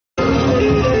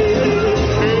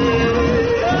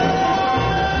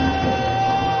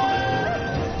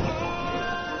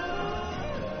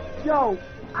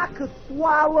could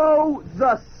swallow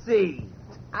the sea.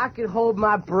 I could hold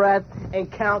my breath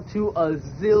and count to a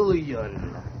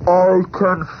zillion. I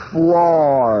can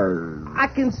fly. I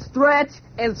can stretch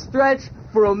and stretch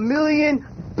for 1,000,000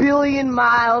 billion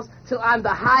miles till I'm the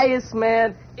highest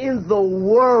man in the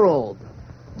world.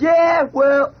 Yeah,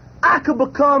 well, I could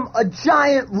become a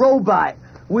giant robot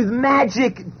with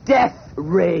magic death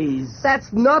rays.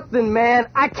 That's nothing, man.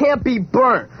 I can't be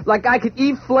burnt. Like I could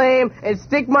eat flame and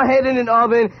stick my head in an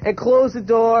oven and close the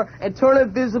door and turn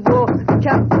invisible.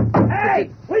 Hey,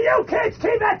 will you kids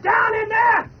keep it down in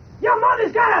there? Your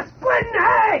mother's got a splitting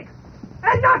headache!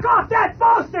 And knock off that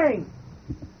boasting!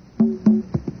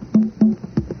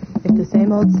 If the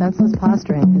same old senseless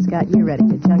posturing has got you ready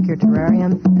to junk your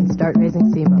terrarium and start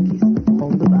raising sea monkeys,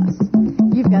 hold the bus.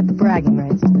 You've got the bragging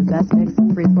rights to the best mix of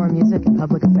freeform music and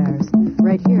public affairs,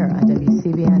 right here on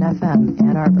WCBN-FM,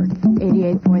 Ann Arbor,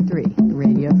 88.3,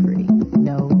 Radio Free.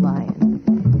 No lying.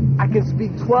 I can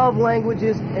speak 12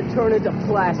 languages and turn into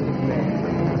Plastic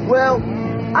Man. Well,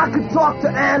 I could talk to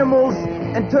animals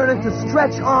and turn into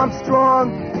Stretch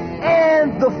Armstrong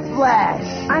and the Flash.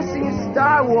 I seen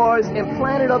Star Wars and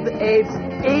Planet of the Apes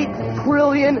 8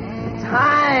 trillion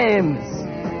times.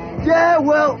 Yeah,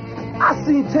 well, I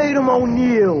seen Tatum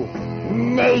O'Neal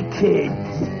naked.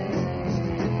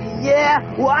 Yeah,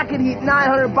 well, I could eat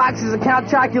 900 boxes of Count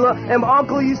Chocula, and my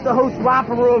uncle used to host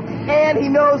Romper Room, and he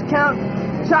knows Count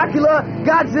Chocula,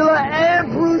 Godzilla,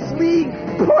 and Bruce Lee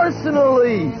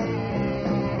personally.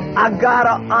 I got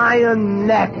an iron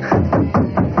neck.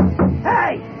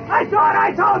 Hey, I thought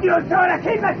I told you two to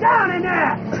keep it down in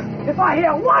there. If I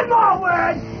hear one more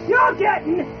word, you're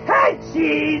getting head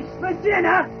cheese for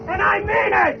dinner, and I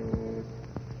mean it.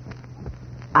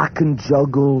 I can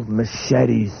juggle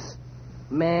machetes.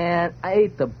 Man, I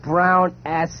ate the brown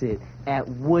acid at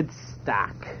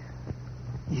Woodstock.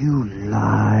 You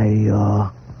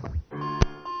liar.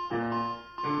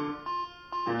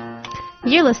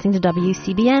 You're listening to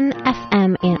WCBN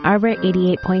FM Ann Arbor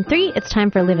 88.3. It's time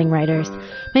for Living Writers.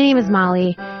 My name is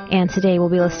Molly, and today we'll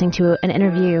be listening to an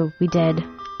interview we did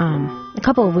a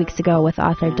couple of weeks ago with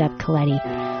author Deb Coletti,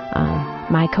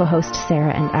 my co-host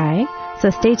Sarah and I. So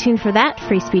stay tuned for that.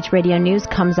 Free Speech Radio News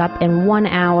comes up in 1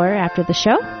 hour after the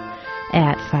show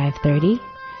at 5:30,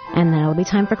 and then it'll be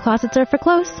time for Closets or for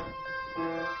Close.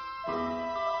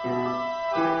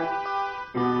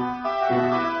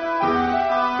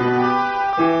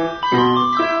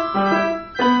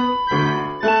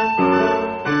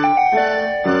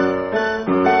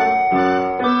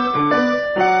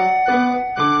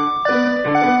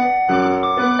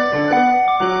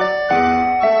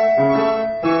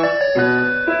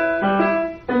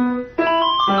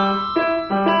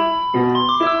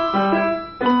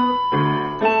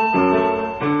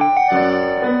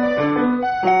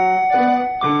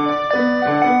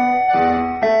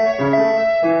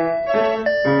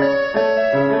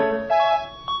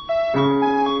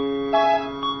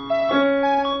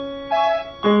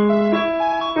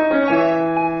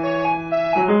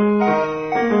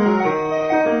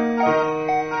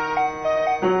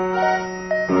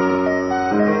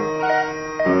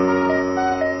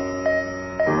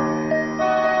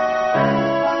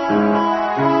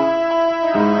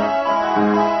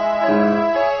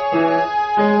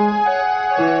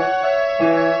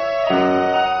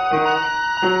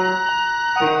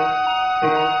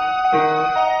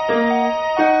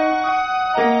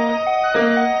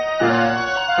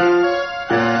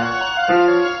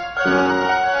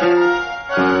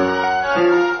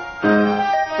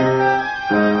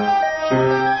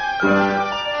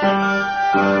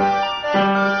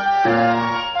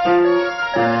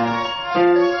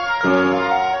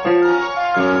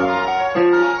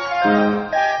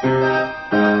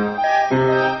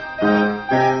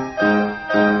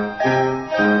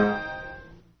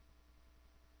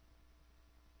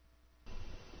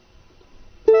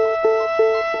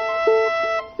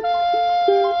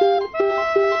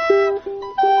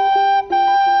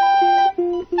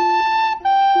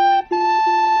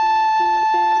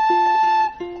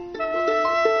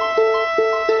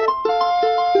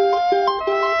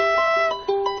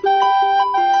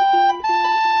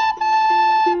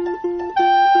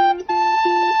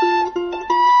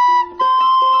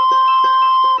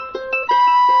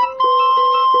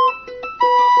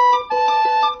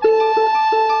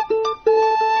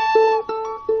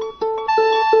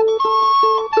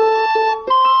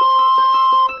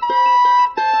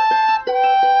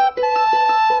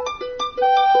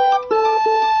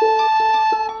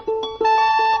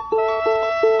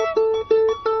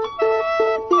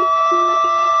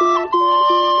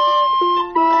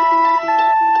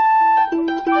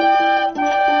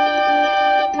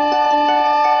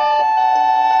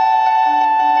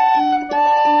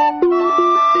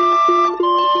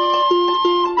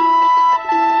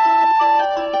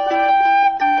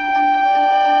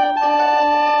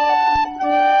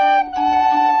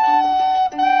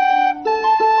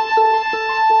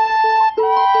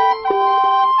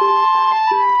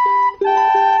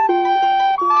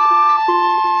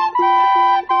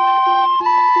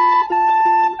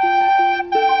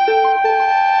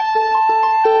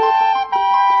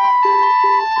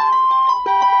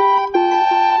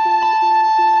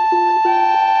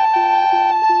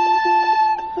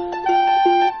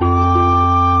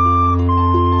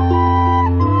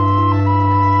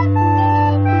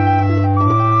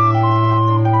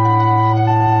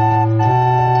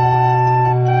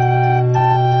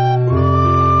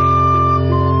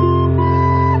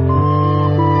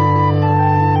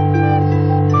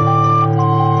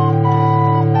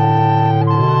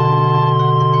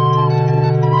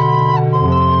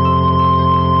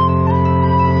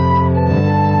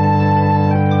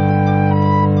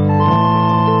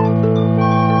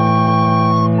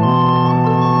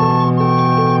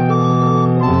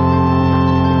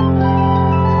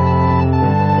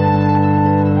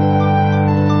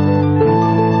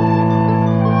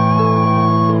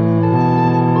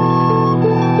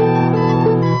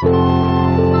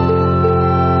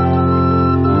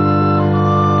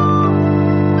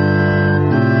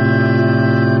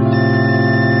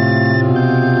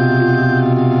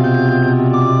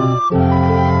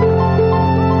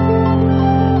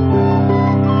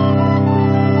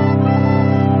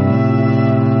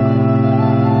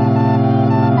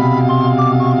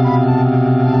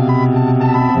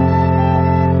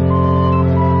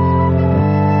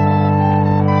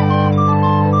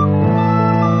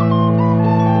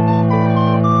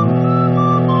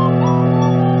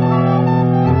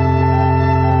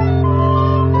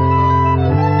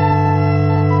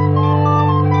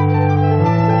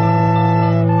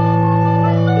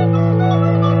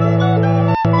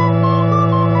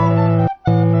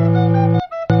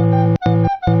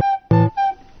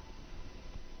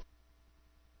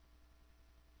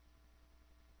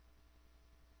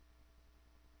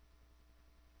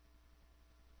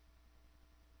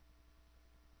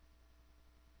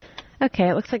 Okay,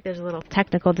 it looks like there's a little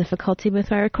technical difficulty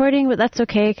with my recording, but that's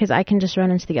okay because I can just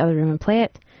run into the other room and play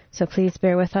it. So please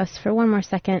bear with us for one more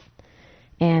second,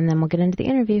 and then we'll get into the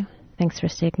interview. Thanks for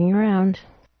sticking around.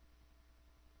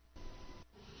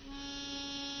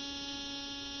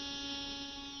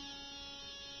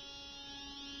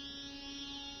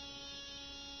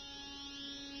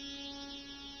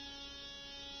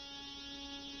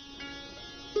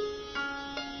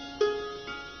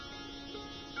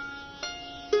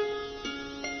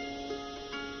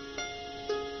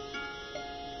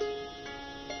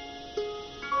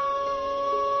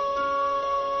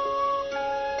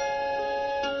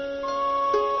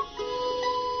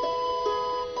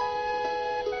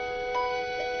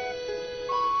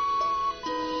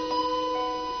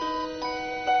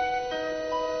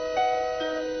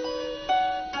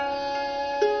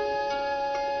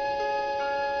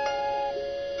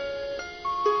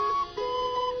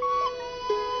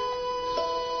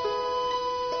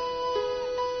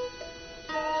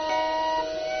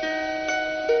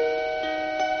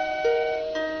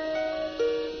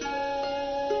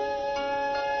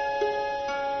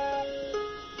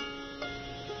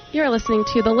 You're listening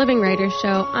to The Living Writers Show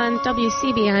on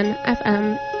WCBN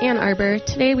FM Ann Arbor.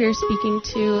 Today we are speaking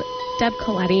to Deb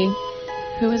Coletti,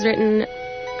 who has written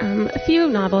a few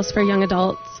novels for young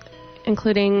adults,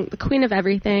 including The Queen of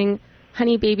Everything,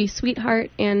 Honey Baby Sweetheart,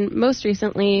 and most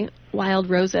recently, Wild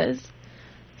Roses.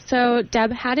 So,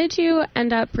 Deb, how did you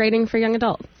end up writing for young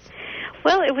adults?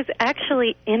 Well, it was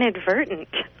actually inadvertent.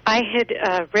 I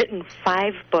had written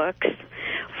 5 books,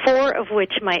 4 of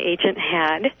which my agent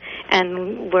had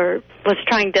and was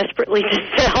trying desperately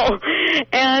to sell.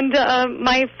 And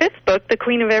my 5th book, The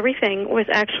Queen of Everything, was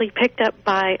actually picked up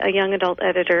by a young adult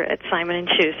editor at Simon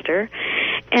 & Schuster.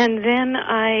 And then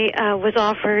I was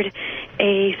offered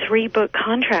a 3-book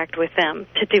contract with them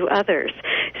to do others.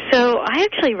 So I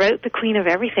actually wrote The Queen of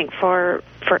Everything for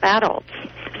adults.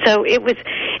 So it was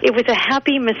a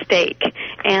happy mistake,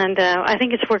 and I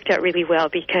think it's worked out really well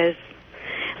because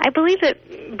I believe that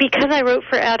because I wrote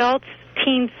for adults,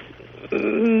 teens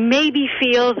maybe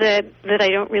feel that I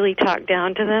don't really talk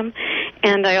down to them,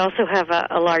 and I also have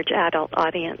a large adult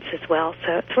audience as well,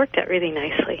 so it's worked out really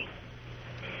nicely.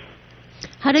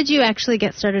 How did you actually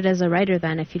get started as a writer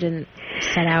then, if you didn't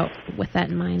set out with that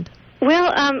in mind?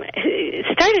 Well,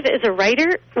 started as a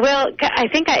writer. Well, I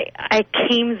think I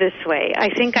came this way. I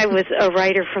think I was a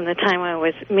writer from the time I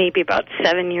was maybe about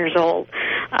 7 years old.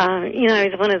 I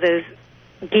was one of those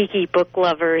geeky book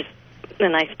lovers,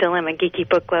 and I still am a geeky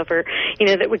book lover,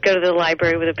 that would go to the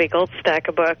library with a big old stack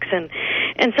of books.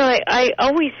 And so I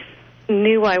always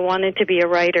knew I wanted to be a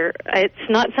writer. It's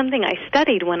not something I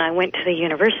studied when I went to the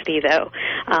university, though.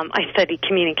 I studied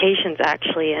communications,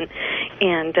 actually,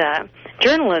 and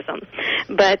journalism.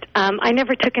 But I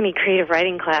never took any creative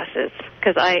writing classes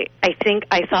because I think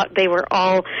I thought they were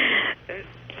all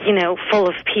full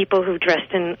of people who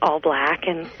dressed in all black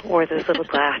and wore those little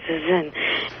glasses,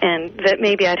 and that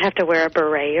maybe I'd have to wear a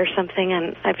beret or something,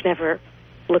 and I've never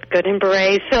looked good in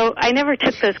berets, so I never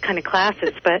took those kind of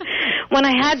classes. But when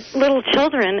I had little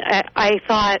children, I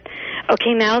thought,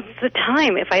 okay, now's the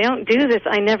time. If I don't do this,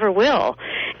 I never will.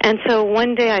 And so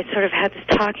one day I sort of had this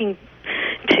talking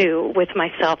to with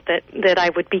myself that I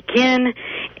would begin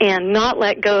and not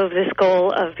let go of this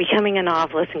goal of becoming a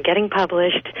novelist and getting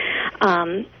published.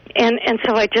 And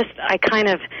so I kind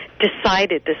of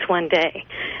decided this one day,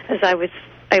 as I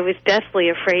was deathly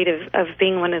afraid of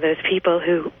being one of those people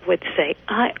who would say,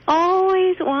 I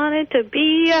always wanted to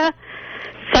be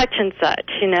such and such,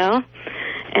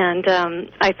 And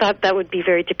I thought that would be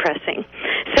very depressing.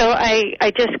 So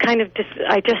I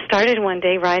just started one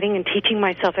day writing and teaching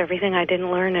myself everything I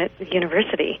didn't learn at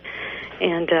university.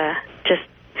 And just,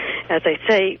 as I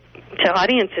say to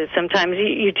audiences, sometimes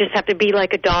you just have to be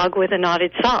like a dog with a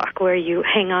knotted sock, where you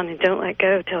hang on and don't let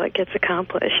go till it gets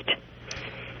accomplished.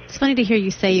 It's funny to hear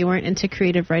you say you weren't into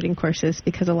creative writing courses,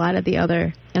 because a lot of the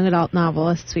other young adult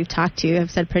novelists we've talked to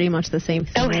have said pretty much the same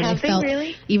thing. Oh, have they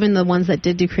really? Even the ones that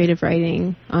did do creative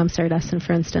writing, Sarah Destin,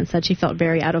 for instance, said she felt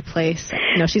very out of place.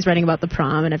 She's writing about the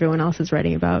prom, and everyone else is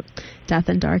writing about death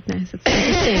and darkness. It's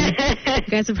interesting.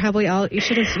 You guys have probably you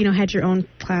should have, had your own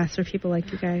class for people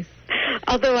like you guys.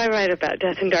 Although I write about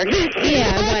death and darkness.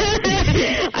 Yeah,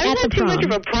 but I'm not too much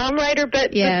of a prom writer,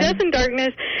 but death and darkness.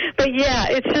 But yeah,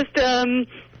 it's just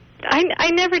I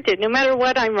never did. No matter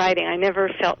what I'm writing, I never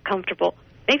felt comfortable.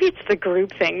 Maybe it's the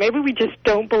group thing. Maybe we just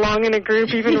don't belong in a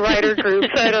group, even writer groups.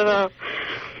 I don't know.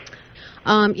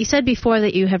 You said before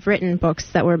that you have written books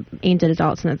that were aimed at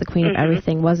adults and that The Queen of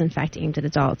Everything was, in fact, aimed at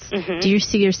adults. Do you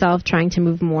see yourself trying to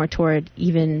move more toward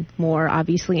even more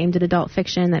obviously aimed at adult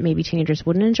fiction that maybe teenagers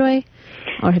wouldn't enjoy?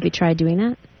 Or have you tried doing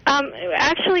that?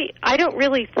 Actually, I don't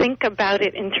really think about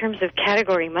it in terms of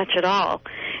category much at all,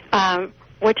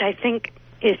 which I think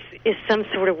is some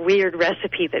sort of weird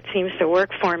recipe that seems to work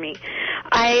for me.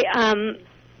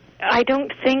 I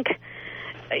don't think,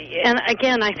 and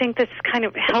again, I think this kind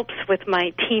of helps with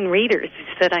my teen readers,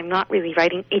 is that I'm not really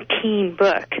writing a teen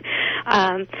book.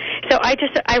 So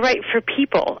I write for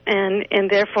people, and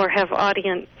therefore have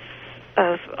audience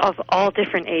of all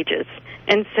different ages.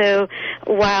 And so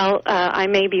while I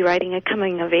may be writing a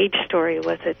coming-of-age story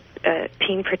with a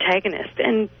teen protagonist,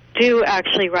 and do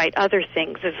actually write other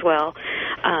things as well,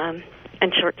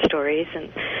 and short stories,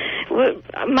 and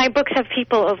my books have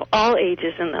people of all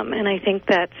ages in them, and I think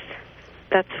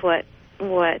that's what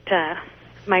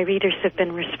my readers have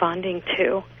been responding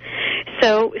to.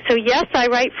 So yes, I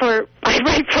write for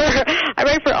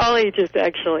all ages,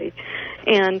 actually,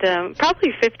 and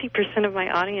probably 50% of my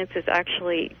audience is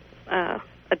actually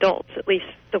adults, at least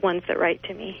the ones that write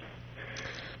to me.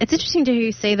 It's interesting to hear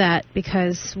you say that,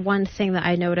 because one thing that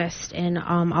I noticed in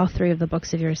all three of the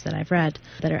books of yours that I've read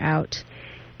that are out,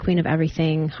 Queen of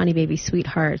Everything, Honey Baby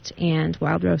Sweetheart, and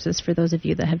Wild Roses, for those of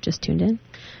you that have just tuned in,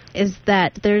 is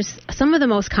that there's some of the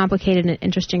most complicated and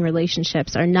interesting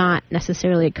relationships are not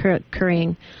necessarily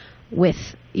occurring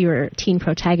with your teen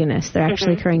protagonists. They're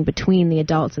actually occurring between the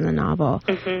adults in the novel.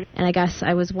 And I guess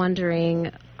I was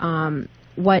wondering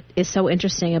what is so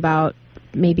interesting about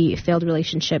maybe failed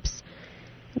relationships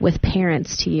with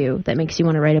parents to you that makes you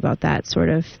want to write about that sort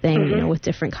of thing, you know, with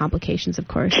different complications, of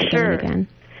course, again and again.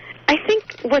 I think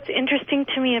what's interesting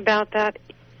to me about that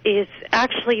is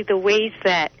actually the ways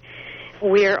that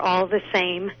we're all the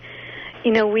same.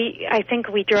 You know, I think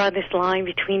we draw this line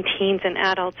between teens and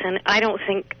adults, and I don't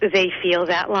think they feel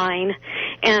that line.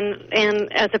 And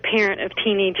as a parent of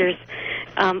teenagers,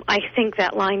 I think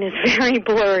that line is very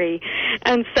blurry.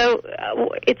 And so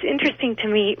it's interesting to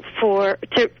me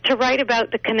to write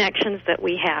about the connections that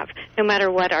we have, no matter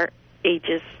what our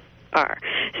ages are.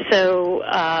 So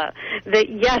that,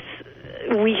 yes,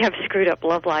 we have screwed up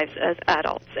love lives as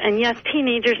adults. And yes,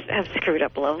 teenagers have screwed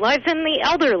up love lives, and the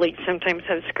elderly sometimes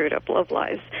have screwed up love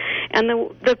lives. And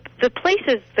the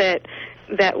places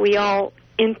that we all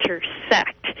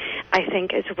intersect, I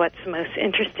think, is what's most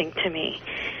interesting to me.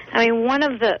 I mean, one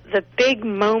of the big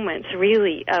moments,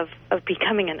 really, of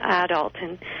becoming an adult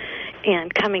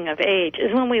and coming of age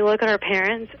is when we look at our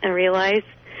parents and realize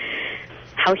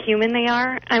how human they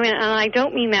are. I mean, and I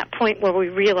don't mean that point where we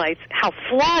realize how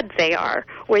flawed they are,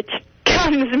 which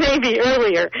comes maybe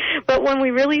earlier, but when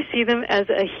we really see them as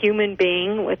a human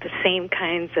being with the same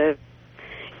kinds of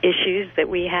issues that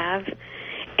we have.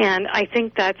 And I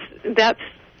think that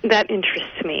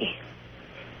interests me.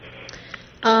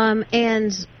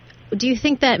 And do you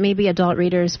think that maybe adult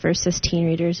readers versus teen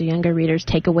readers or younger readers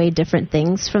take away different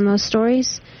things from those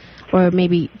stories, or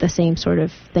maybe the same sort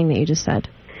of thing that you just said?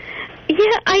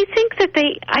 Yeah, I think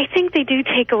they do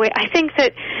take away. I think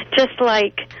that just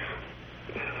like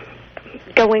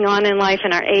going on in life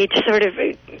and our age sort of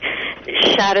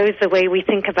shadows the way we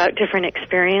think about different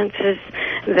experiences,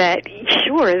 that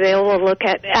sure,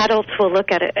 adults will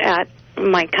look at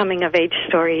my coming of age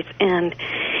stories and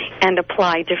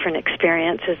apply different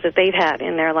experiences that they've had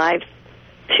in their lives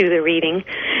to the reading,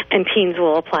 and teens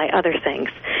will apply other things.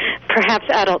 Perhaps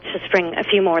adults just bring a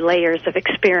few more layers of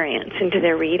experience into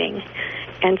their reading.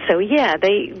 And so, yeah,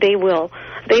 they will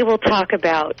talk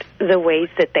about the ways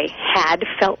that they had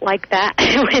felt like that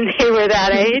when they were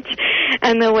that age,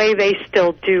 and the way they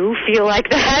still do feel like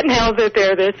that now that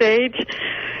they're this age.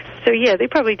 So, yeah, they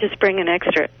probably just bring an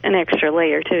extra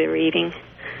layer to the reading.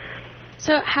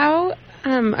 So how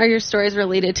are your stories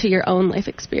related to your own life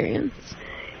experience?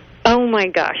 Oh, my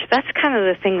gosh. That's kind of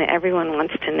the thing that everyone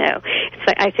wants to know. It's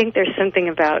like, I think there's something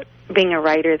about being a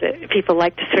writer that people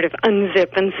like to sort of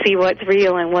unzip and see what's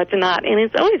real and what's not. And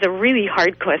it's always a really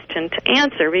hard question to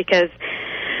answer because,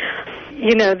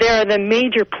 you know, there are the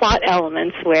major plot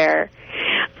elements where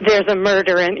there's a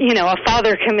murder and, you know, a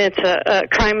father commits a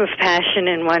crime of passion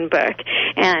in one book,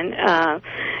 and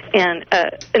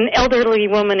an elderly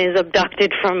woman is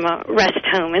abducted from a rest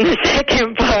home in the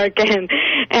second book,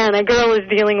 and a girl is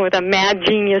dealing with a mad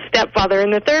genius stepfather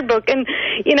in the third book. And,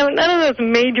 you know, none of those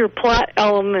major plot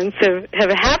elements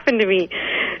have happened to me.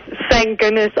 Thank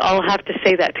goodness. I'll have to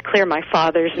say that to clear my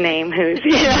father's name, who's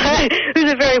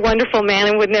a very wonderful man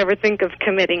and would never think of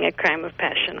committing a crime of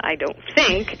passion, I don't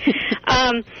think.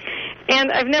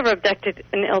 And I've never abducted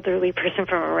an elderly person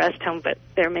from a rest home, but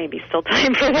there may be still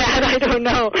time for that. I don't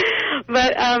know.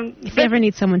 But if you ever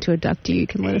need someone to abduct you, you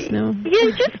can let us know.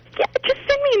 Yeah, just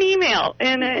send me an email,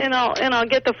 and I'll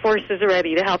get the forces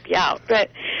ready to help you out. But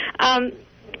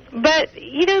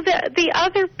you know, the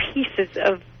other pieces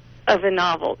of a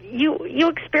novel, you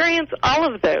experience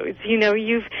all of those. You know,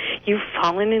 you've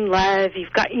fallen in love,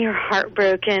 you've gotten your heart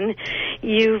broken,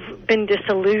 you've been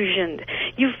disillusioned,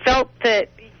 you've felt that,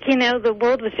 you know, the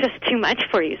world was just too much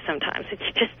for you sometimes.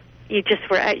 You just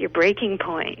were at your breaking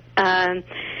point.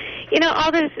 You know,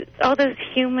 all those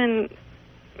human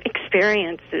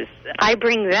experiences. I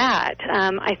bring that.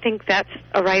 I think that's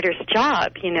a writer's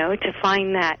job, you know, to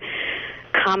find that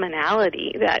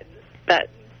commonality, that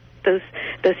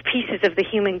those pieces of the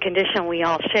human condition we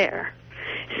all share.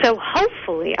 So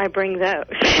hopefully I bring those.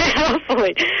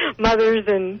 Hopefully mothers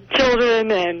and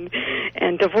children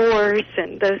and divorce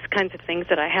and those kinds of things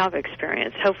that I have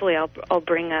experienced. Hopefully I'll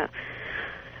bring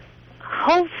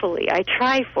hopefully I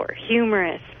try for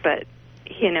humorous, but,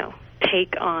 you know,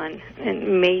 take on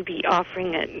and maybe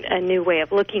offering a new way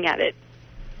of looking at it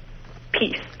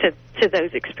piece to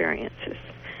those experiences.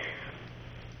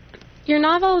 Your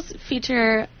novels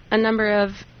feature a number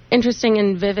of interesting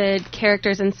and vivid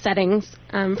characters and settings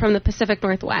from the Pacific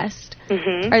Northwest.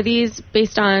 Mm-hmm. Are these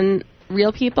based on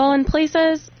real people and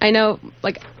places? I know,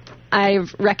 like,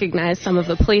 I've recognized some of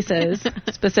the places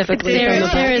specifically from the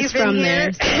book. Sarah is from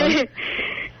there. So.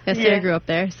 Yes, Sarah grew up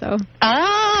there, so.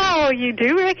 Oh, you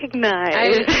do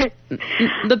recognize.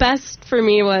 The best for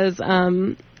me was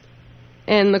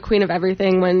in The Queen of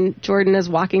Everything when Jordan is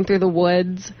walking through the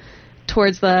woods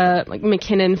towards the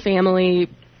McKinnon family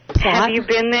plot. Have you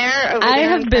been there? I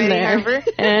have been there,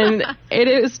 and it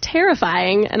is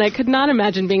terrifying, and I could not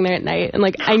imagine being there at night.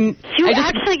 And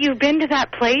you've been to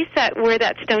that place where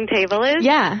that stone table is?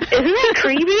 Yeah. Isn't that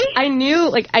creepy?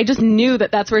 I just knew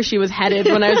that that's where she was headed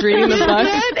when I was reading the book.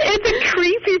 It's a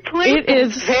creepy place. It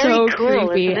is very so cool,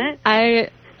 creepy. Isn't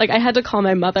it? I had to call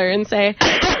my mother and say,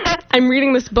 I'm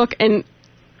reading this book, and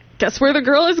guess where the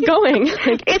girl is going?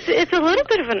 It's a little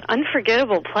bit of an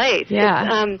unforgettable place.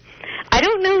 Yeah. I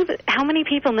don't know how many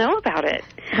people know about it.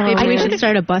 Maybe we should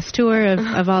start a bus tour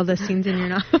of all the scenes in your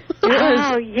novel.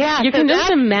 Yeah. You can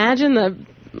just imagine the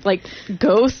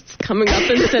ghosts coming up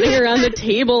and sitting around the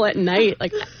table at night.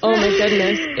 Oh my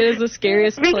goodness, it is the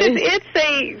scariest place.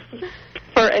 Because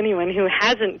for anyone who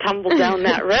hasn't tumbled down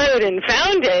that road and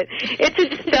found it, it's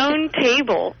a stone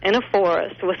table in a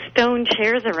forest with stone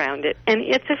chairs around it, and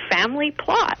it's a family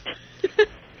plot.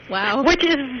 Wow. Which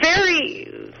is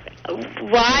very,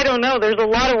 I don't know, there's a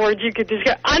lot of words you could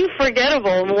describe.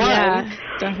 Unforgettable, one. Yeah,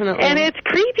 definitely. And it's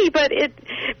creepy,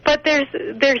 but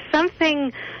there's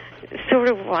something sort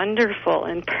of wonderful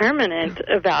and permanent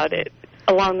about it,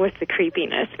 along with the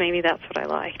creepiness. Maybe that's what I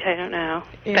liked. I don't know.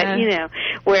 Yeah. But, you know,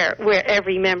 where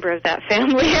every member of that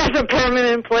family has a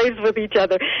permanent place with each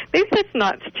other. Maybe that's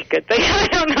not such a good thing. I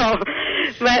don't know.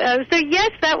 But, so,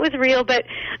 yes, that was real. But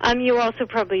you also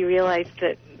probably realized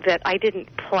that I didn't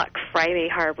pluck Friday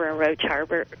Harbor and Roach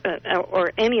Harbor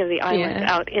or any of the islands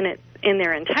out in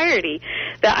their entirety.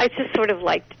 That I just sort of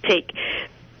like to take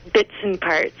bits and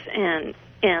parts and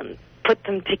put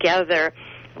them together,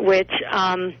 which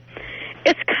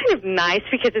it's kind of nice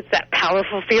because it's that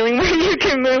powerful feeling when you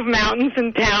can move mountains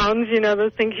and towns, you know,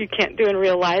 those things you can't do in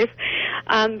real life.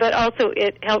 But also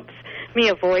it helps me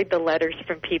avoid the letters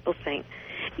from people saying,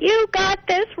 you got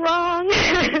this wrong.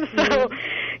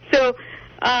 So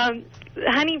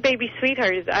Honey Baby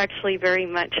Sweetheart is actually very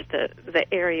much the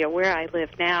area where I live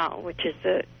now, which is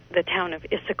the town of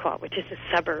Issaquah, which is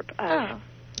a suburb of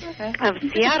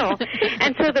Seattle.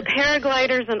 And so the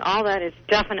paragliders and all that is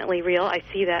definitely real. I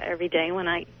see that every day when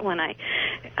I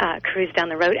cruise down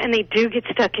the road, and they do get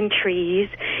stuck in trees.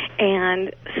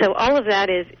 And so all of that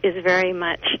is very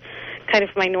much kind of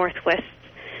my Northwest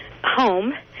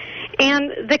home.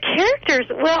 And the characters,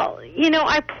 well, you know,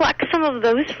 I plucked some of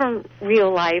those from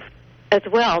real life as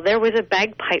well. There was a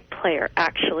bagpipe player,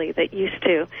 actually, that used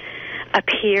to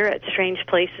appear at strange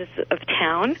places of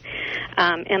town,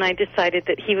 and I decided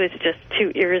that he was just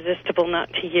too irresistible not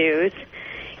to use.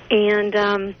 And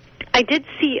I did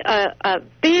see a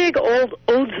big old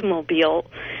Oldsmobile,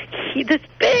 this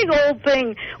big old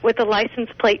thing with the license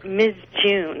plate Ms.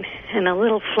 June and a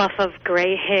little fluff of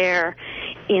gray hair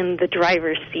in the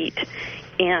driver's seat.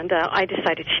 And I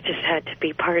decided she just had to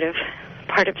be part of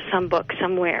some book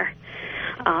somewhere.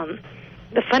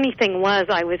 The funny thing was,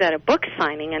 I was at a book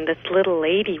signing, and this little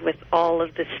lady with all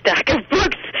of the stack of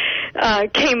books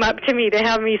came up to me to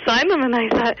have me sign them, and I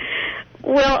thought,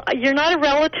 Well, you're not a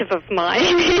relative of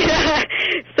mine,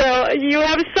 so you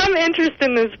have some interest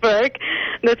in this book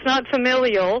that's not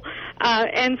familial.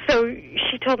 And so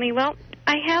she told me, well,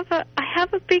 I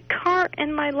have a big car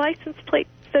and my license plate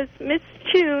says Miss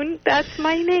June. That's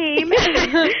my name.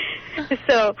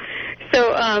 So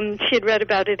she had read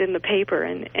about it in the paper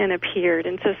and appeared.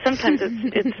 And so sometimes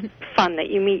it's fun that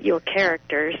you meet your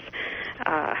characters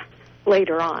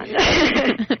later on.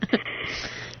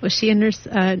 Was she a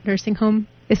nursing home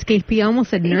escapee? I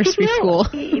almost said nursery school.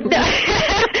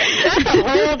 That's a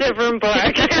whole different book.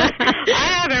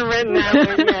 I haven't written that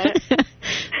one yet.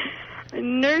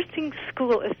 Nursing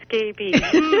school escapee.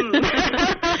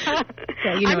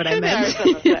 Yeah, you know what I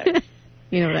meant.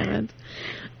 You know what I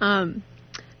meant.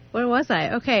 Where was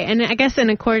I? Okay, and I guess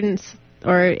in accordance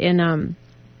or in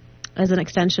as an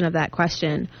extension of that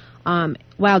question,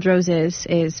 Wild Roses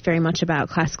is very much about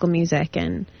classical music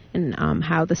and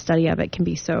how the study of it can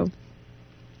be so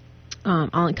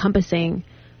all-encompassing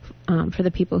for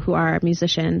the people who are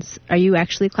musicians. Are you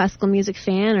actually a classical music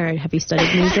fan, or have you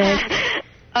studied music?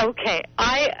 Okay,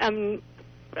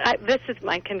 this is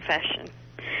my confession.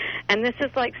 And this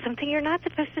is like something you're not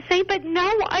supposed to say, but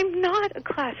no, I'm not a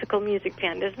classical music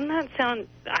fan. Doesn't that sound,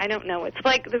 I don't know, it's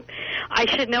like I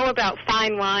should know about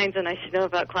fine wines and I should know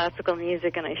about classical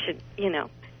music and I should,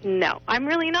 no, I'm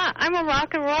really not. I'm a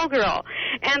rock and roll girl,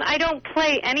 and I don't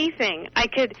play anything. I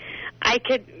could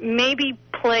maybe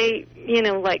play,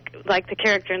 like the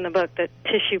character in the book, the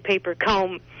tissue paper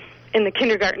comb in the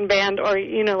kindergarten band, or,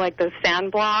 like those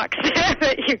sand blocks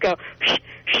that you go,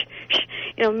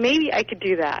 maybe I could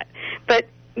do that. But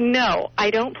no, I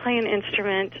don't play an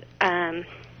instrument. I'm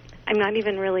not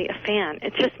even really a fan.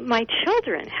 It's just my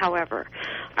children, however,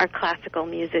 are classical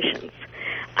musicians.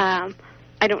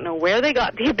 I don't know where they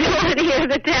got the ability or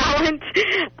the talent,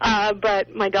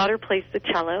 but my daughter plays the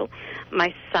cello.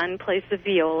 My son plays the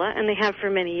viola, and they have for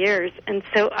many years. And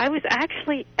so I was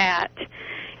actually at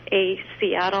a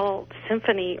Seattle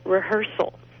Symphony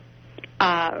rehearsal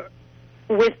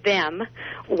with them,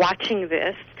 watching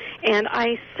this, and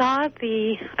I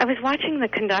was watching the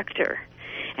conductor,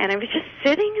 and I was just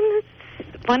sitting in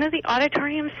one of the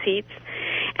auditorium seats,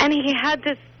 and he had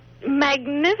this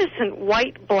magnificent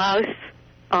white blouse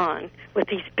on with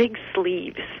these big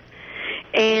sleeves,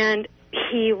 and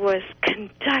he was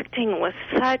conducting with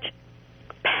such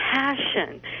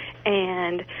passion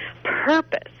and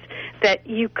purpose that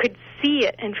you could see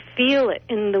it and feel it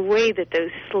in the way that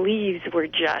those sleeves were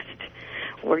just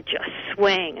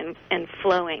swaying and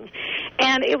flowing.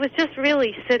 And it was just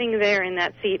really sitting there in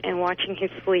that seat and watching his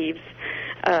sleeves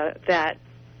that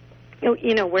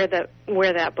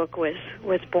where that book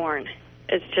was born.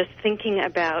 Is just thinking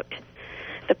about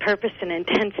the purpose and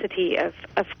intensity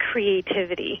of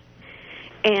creativity.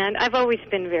 And I've always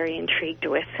been very intrigued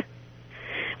with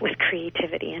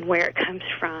creativity and where it comes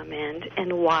from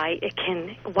and why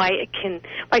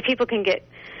people can get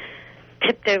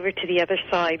tipped over to the other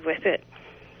side with it.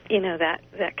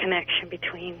 That connection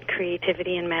between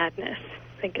creativity and madness,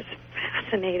 I think, is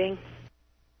fascinating.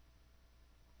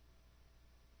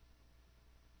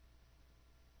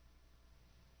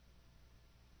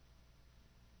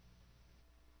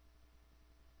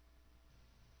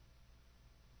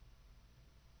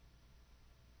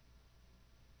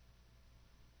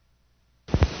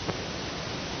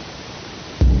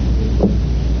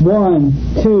 One,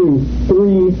 two,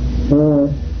 three,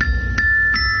 four.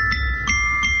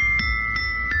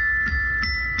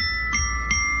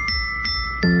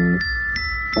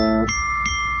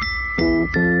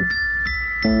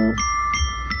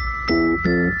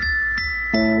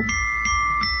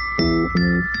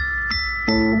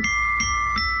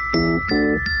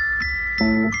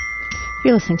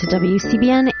 You're listening to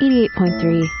WCBN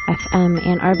 88.3 FM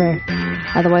Ann Arbor,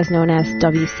 otherwise known as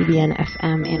WCBN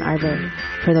FM Ann Arbor,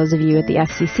 for those of you at the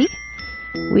FCC.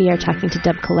 We are talking to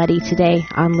Deb Coletti today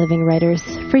on Living Writers.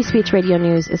 Free Speech Radio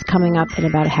News is coming up in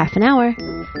about a half an hour.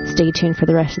 Stay tuned for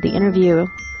the rest of the interview,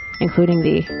 including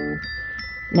the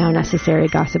now necessary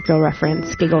Gossip Girl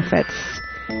reference, giggle fits,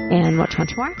 and much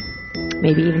more.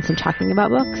 Maybe even some talking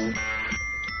about books.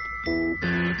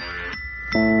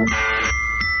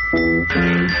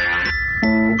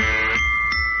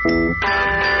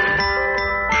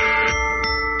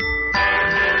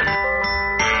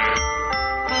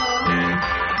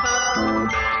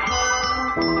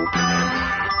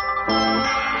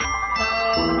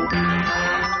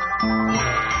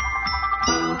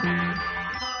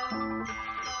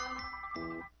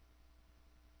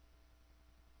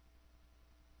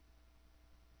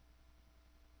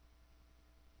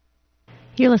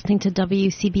 You're listening to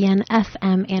WCBN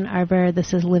FM Ann Arbor.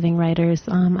 This is Living Writers.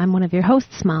 I'm one of your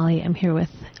hosts, Molly. I'm here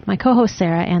with my co-host,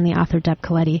 Sarah, and the author, Deb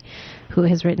Coletti, who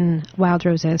has written Wild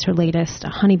Roses, her latest,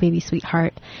 Honey Baby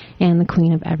Sweetheart, and The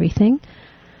Queen of Everything.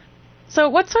 So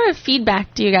what sort of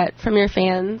feedback do you get from your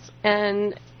fans?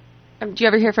 And do you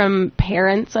ever hear from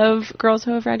parents of girls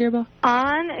who have read your book?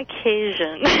 On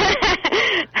occasion.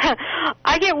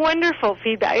 I get wonderful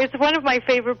feedback. It's one of my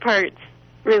favorite parts,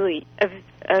 really,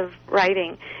 of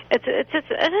writing. It's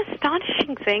an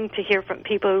astonishing thing to hear from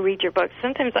people who read your books.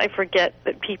 Sometimes I forget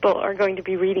that people are going to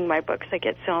be reading my books. I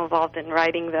get so involved in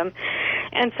writing them.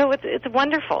 And so it's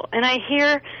wonderful. And I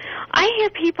hear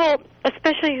people,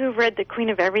 especially who've read The Queen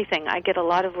of Everything. I get a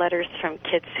lot of letters from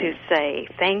kids who say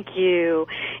thank you,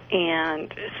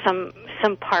 and some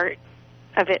part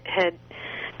of it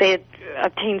they had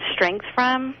obtained strength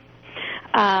from.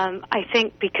 I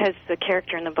think because the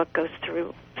character in the book goes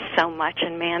through so much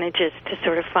and manages to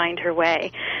sort of find her way.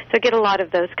 So I get a lot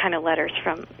of those kind of letters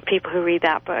from people who read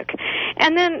that book.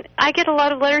 And then I get a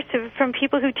lot of letters from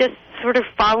people who just sort of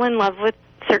fall in love with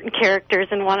certain characters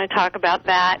and want to talk about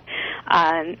that.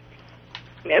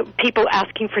 People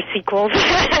asking for sequels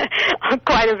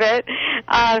quite a bit.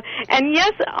 And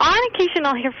yes, on occasion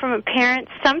I'll hear from a parent.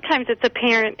 Sometimes it's a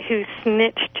parent who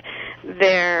snitched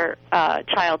their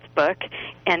child's book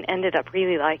and ended up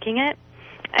really liking it.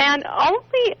 And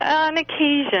only on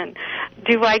occasion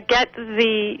do I get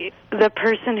the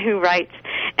person who writes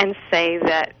and say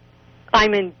that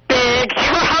I'm in big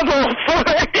trouble for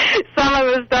some of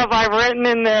the stuff I've written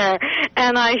in there,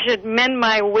 and I should mend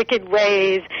my wicked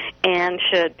ways and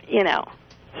should,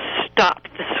 stop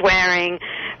the swearing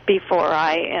before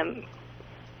I am,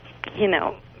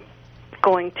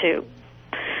 going to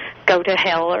go to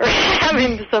hell or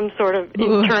having some sort of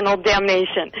internal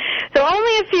damnation. So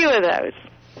only a few of those,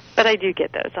 but I do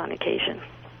get those on occasion.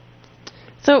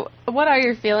 So what are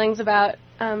your feelings about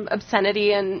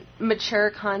obscenity and mature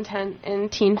content in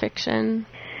teen fiction?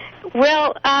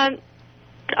 Well,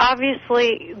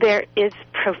 obviously there is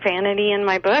profanity in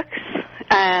my books,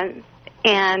 and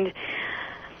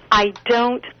I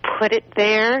don't put it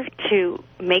there to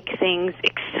make things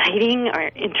exciting or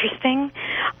interesting.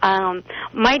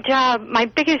 My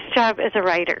biggest job as a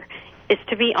writer is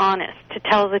to be honest, to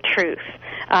tell the truth.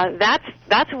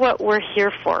 That's what we're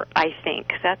here for, I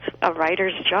think. That's a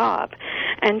writer's job.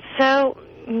 And so,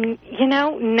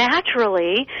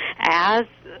 naturally, as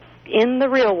in the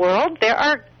real world, there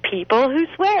are people who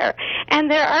swear, and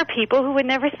there are people who would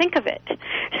never think of it.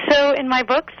 So in my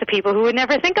books, the people who would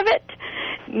never think of it,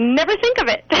 never think of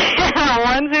it. The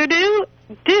ones who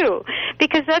do,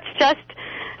 because that's just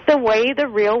the way the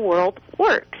real world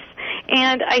works.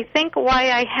 And I think why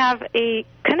I have a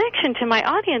connection to my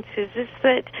audiences is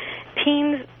that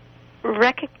teens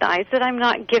recognize that I'm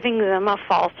not giving them a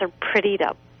false or prettied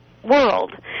up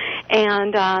world.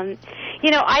 And,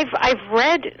 I've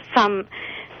read some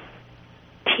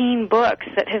teen books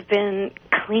that have been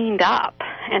cleaned up,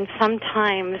 and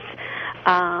sometimes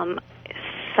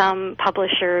some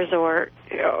publishers or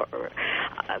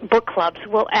book clubs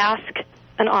will ask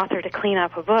an author to clean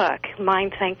up a book.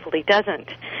 Mine, thankfully,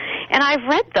 doesn't. And I've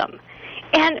read them.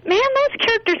 And, man, those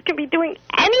characters can be doing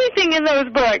anything in those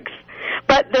books,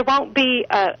 but there won't be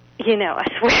a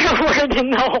swear word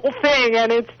in the whole thing,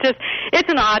 and it's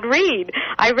an odd read.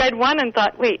 I read one and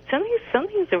thought, wait,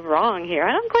 something's wrong here.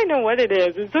 I don't quite know what it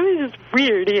is. Something's just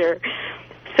weird here.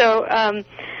 So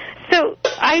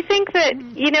I think that,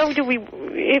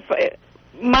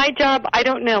 my job, I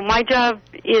don't know. My job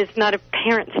is not a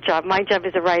parent's job. My job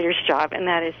is a writer's job, and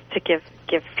that is to give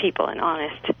people an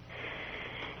honest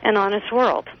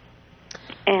world.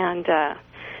 And as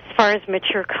far as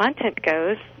mature content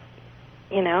goes,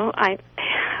 I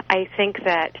think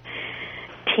that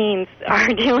teens are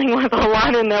dealing with a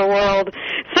lot in their world.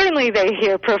 Certainly they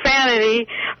hear profanity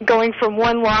going from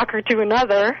one locker to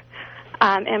another,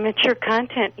 and mature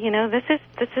content,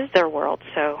 this is their world,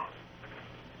 so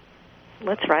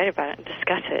let's write about it and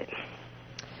discuss it.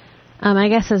 I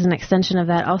guess as an extension of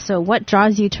that, also, what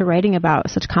draws you to writing about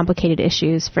such complicated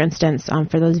issues? For instance,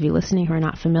 for those of you listening who are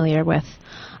not familiar with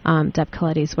Deb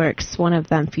Coletti's works, one of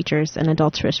them features an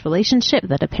adulterous relationship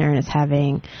that a parent is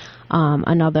having,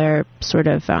 another sort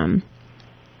of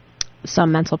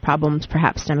some mental problems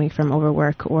perhaps stemming from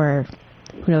overwork or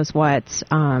who knows what,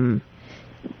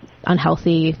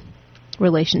 unhealthy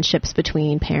relationships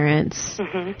between parents,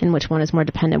 and which one is more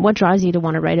dependent. What draws you to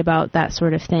want to write about that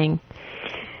sort of thing,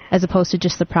 as opposed to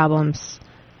just the problems,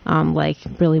 like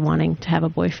really wanting to have a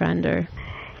boyfriend or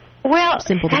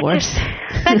simple divorce?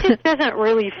 That just doesn't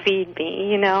really feed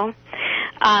me,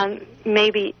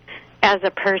 Maybe as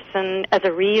a person, as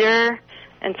a reader,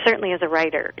 and certainly as a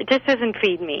writer. It just doesn't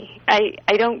feed me.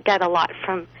 I don't get a lot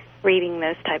from reading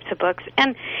those types of books.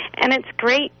 And it's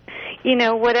great, you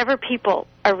know, whatever people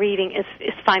are reading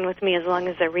is fine with me as long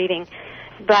as they're reading.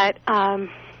 But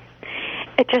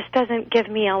it just doesn't give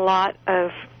me a lot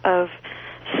of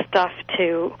stuff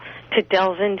to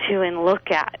delve into and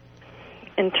look at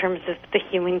in terms of the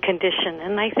human condition.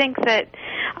 And I think that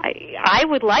I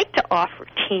would like to offer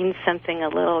teens something a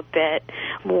little bit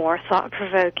more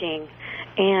thought-provoking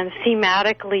and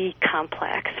thematically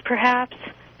complex, perhaps,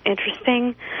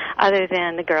 interesting, other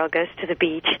than the girl goes to the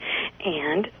beach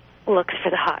and looks for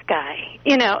the hot guy.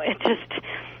 You know, it just,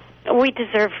 we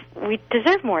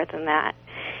deserve more than that.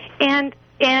 And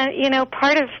you know,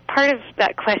 part of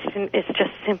that question is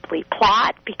just simply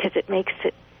plot, because it makes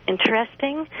it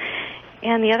interesting.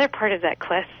 And the other part of that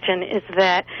question is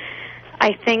that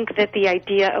I think that the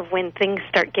idea of when things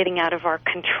start getting out of our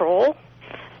control,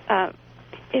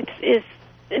 it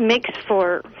makes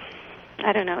for,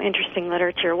 I don't know, interesting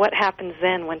literature. What happens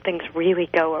then when things really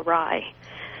go awry?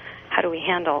 How do we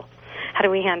handle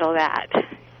that?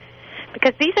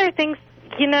 Because these are things,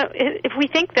 you know, if we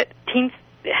think that teens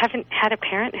haven't had a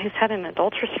parent who's had an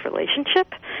adulterous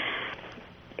relationship,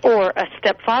 or a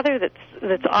stepfather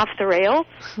that's off the rails,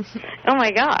 oh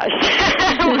my gosh,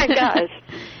 oh my gosh.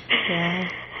 Yeah.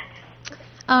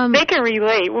 They can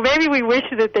relate. Well, maybe we wish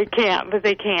that they can't, but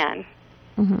they can.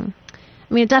 Mm-hmm.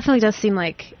 I mean, it definitely does seem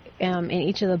like in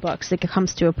each of the books it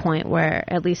comes to a point where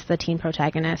at least the teen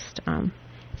protagonist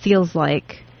feels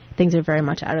like things are very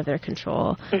much out of their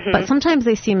control. Mm-hmm. But sometimes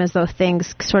they seem as though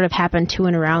things sort of happen to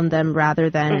and around them rather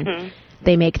than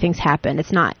they make things happen.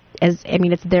 It's not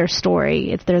it's their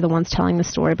story. They're the ones telling the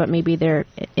story, but maybe they're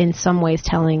in some ways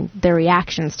telling their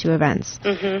reactions to events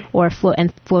or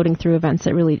floating through events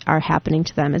that really are happening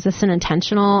to them. Is this an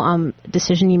intentional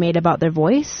decision you made about their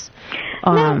voice?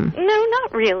 No,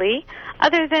 not really.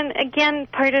 Other than, again,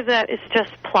 part of that is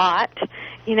just plot.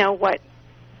 You know, what's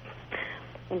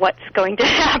going to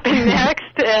happen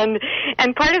next,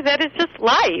 and part of that is just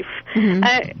life.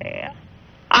 Mm-hmm.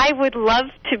 I would love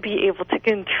to be able to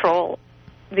control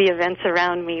the events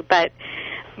around me, but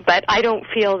I don't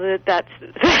feel that that's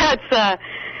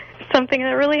something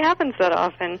that really happens that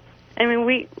often. I mean,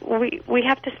 we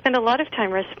have to spend a lot of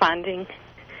time responding,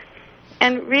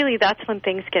 and really that's when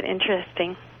things get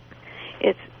interesting.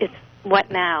 It's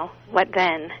what now, what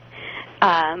then.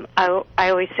 I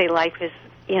always say life is,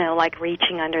 you know, like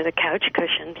reaching under the couch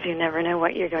cushions. You never know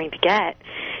what you're going to get.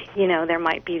 You know, there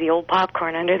might be the old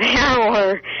popcorn under there,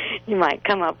 or you might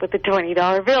come up with a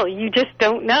 $20 bill. You just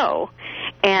don't know.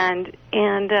 And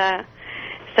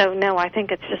so, no, I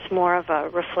think it's just more of a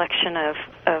reflection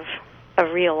of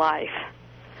real life,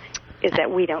 is that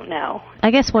we don't know.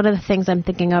 I guess one of the things I'm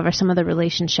thinking of are some of the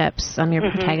relationships your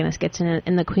protagonist gets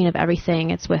in The Queen of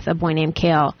Everything. It's with a boy named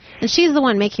Cale. And she's the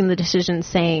one making the decision,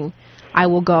 saying, I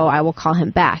will go, I will call him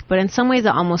back. But in some ways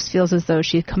it almost feels as though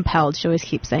she's compelled. She always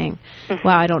keeps saying,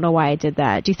 wow, I don't know why I did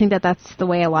that. Do you think that that's the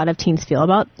way a lot of teens feel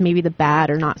about maybe the bad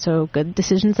or not so good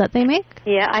decisions that they make?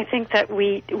 Yeah, I think that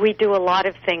we do a lot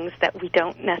of things that we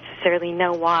don't necessarily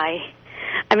know why.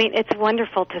 I mean, it's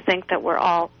wonderful to think that we're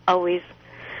all always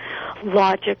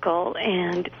logical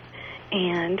and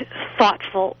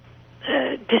thoughtful,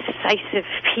 decisive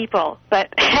people,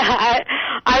 but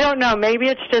I don't know, maybe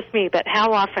it's just me, but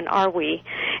how often are we,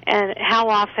 and how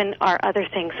often are other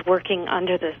things working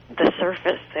under the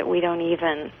surface that we don't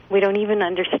even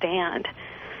understand?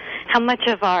 How much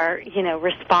of our, you know,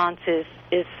 response is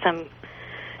some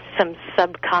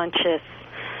subconscious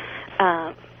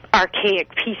archaic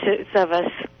pieces of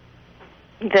us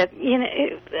that, you know,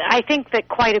 I think that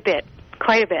quite a bit,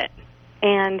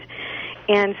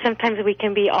 and sometimes we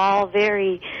can be all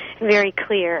very, very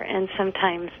clear, and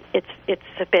sometimes it's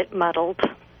a bit muddled,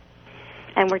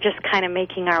 and we're just kind of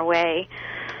making our way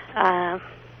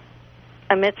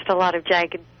amidst a lot of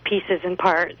jagged pieces and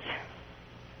parts.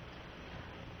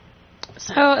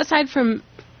 So, aside from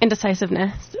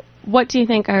indecisiveness, what do you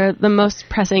think are the most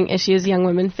pressing issues young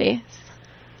women face?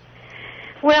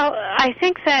 Well, I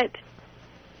think that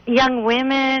young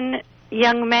women,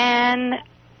 young men,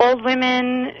 old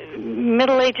women,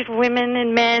 middle-aged women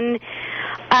and men,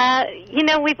 you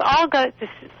know, we've all got this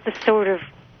sort of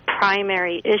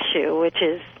primary issue, which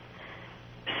is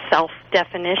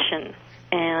self-definition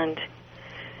and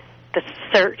the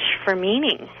search for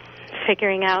meaning,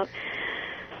 figuring out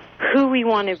who we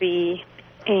want to be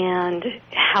and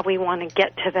how we want to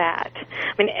get to that.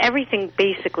 I mean, everything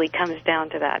basically comes down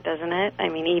to that, doesn't it? I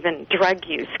mean, even drug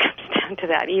use comes down to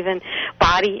that. Even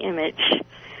body image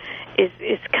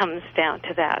is comes down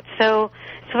to that. So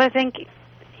I think,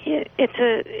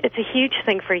 it's a huge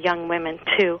thing for young women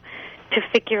to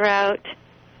figure out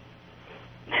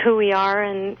who we are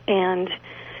and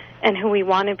who we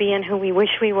want to be and who we wish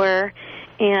we were.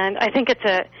 And I think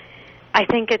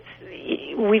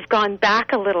we've gone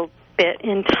back a little bit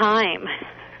in time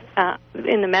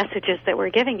in the messages that we're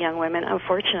giving young women,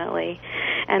 unfortunately,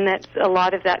 and that a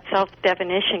lot of that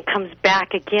self-definition comes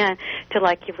back again to,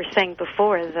 like you were saying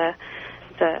before, the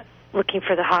looking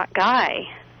for the hot guy.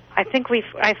 I think we've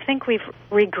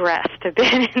regressed a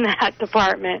bit in that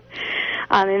department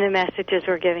in the messages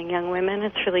we're giving young women.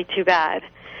 It's really too bad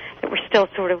that we're still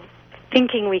sort of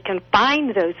thinking we can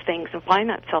find those things and find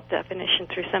that self-definition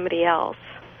through somebody else.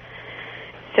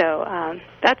 So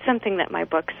that's something that my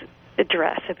books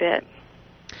address a bit.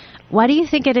 Why do you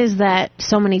think it is that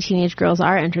so many teenage girls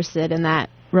are interested in that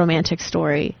romantic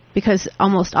story? Because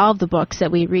almost all of the books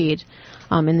that we read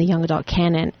in the young adult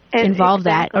canon involve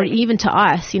that, or even to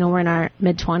us, we're in our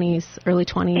mid-20s, early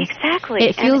 20s. Exactly.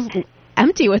 It feels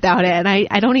empty without it, and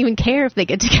I don't even care if they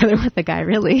get together with the guy,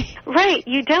 really. Right,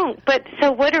 you don't. But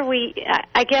so what are we,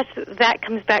 I guess that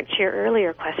comes back to your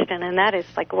earlier question, and that is,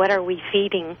 like, what are we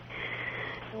feeding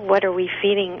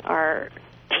our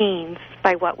teens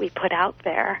by what we put out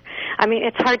there? I mean,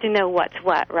 it's hard to know what's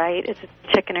what, right? Is it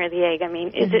chicken or the egg? I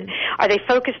mean, are they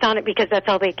focused on it because that's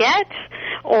all they get,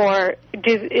 or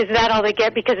is that all they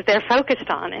get because they're focused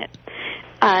on it?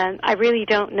 I really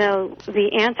don't know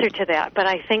the answer to that, but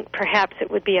I think perhaps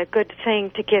it would be a good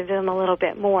thing to give them a little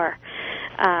bit more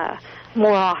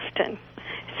often,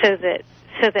 so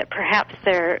that perhaps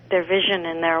their vision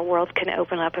and their world can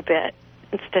open up a bit,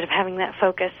 instead of having that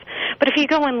focus. But if you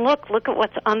go and look at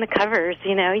what's on the covers,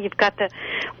 you've got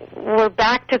we're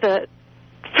back to the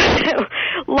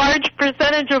large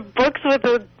percentage of books with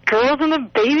the girls in the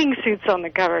bathing suits on the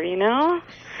cover,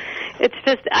 It's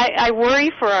just, I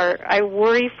worry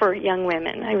for young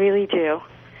women. I really do.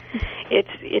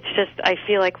 It's just, I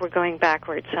feel like we're going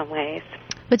backwards some ways.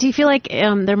 But do you feel like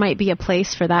there might be a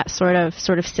place for that sort of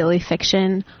silly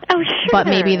fiction? Oh, sure. But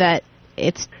maybe that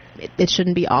it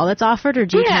shouldn't be all that's offered, or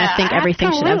do you kind of think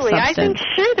everything should have substance? I think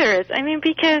sure there is. I mean,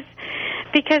 because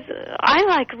I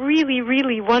like really,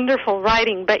 really wonderful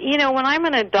writing, but when I'm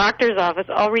in a doctor's office,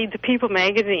 I'll read the People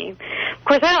magazine. Of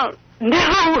course, I don't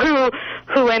know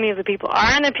who any of the people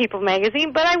are in the People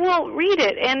magazine, but I will read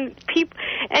it. And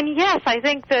yes, I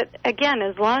think that, again,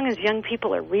 as long as young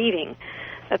people are reading,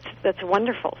 that's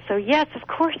wonderful. So yes, of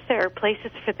course there are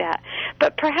places for that,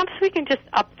 but perhaps we can just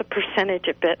up the percentage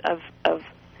a bit of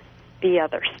the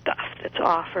other stuff that's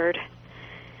offered,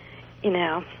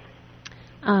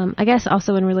 I guess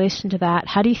also in relation to that,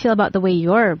 how do you feel about the way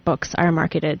your books are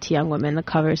marketed to young women, the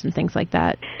covers and things like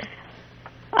that?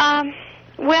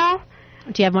 Well,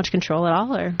 do you have much control at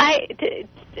all, or?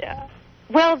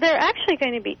 Well, they're actually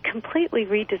going to be completely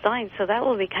redesigned, so that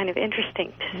will be kind of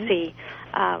interesting to see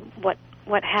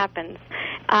what happens.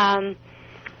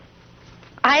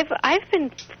 I've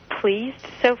been pleased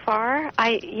so far.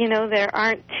 There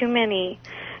aren't too many.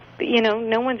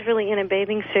 No one's really in a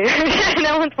bathing suit.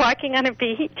 No one's walking on a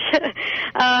beach.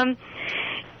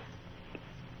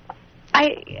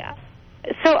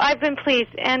 So I've been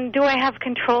pleased. And do I have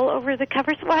control over the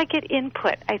covers? Well, I get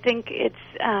input. I think it's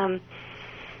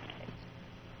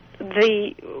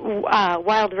the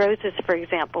Wild Roses, for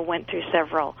example, went through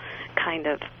several kind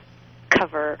of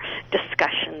cover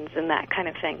discussions and that kind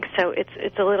of thing. So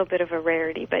it's a little bit of a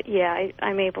rarity, but yeah,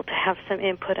 I'm able to have some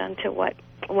input onto what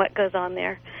goes on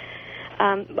there.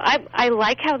 I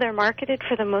like how they're marketed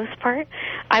for the most part.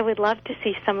 I would love to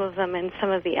see some of them in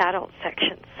some of the adult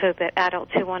sections, so that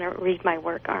adults who want to read my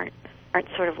work aren't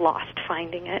sort of lost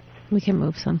finding it. We can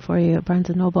move some for you at Barnes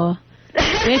 & Noble.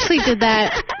 We actually did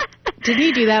that. Didn't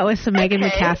you do that with some Megan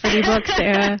McCafferty books,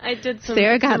 Sarah? I did some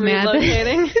Sarah got mad.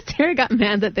 Sarah got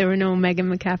mad that there were no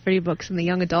Megan McCafferty books in the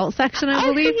young adult section, I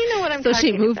believe. So you know what I'm talking talking about. So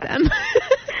she moved them.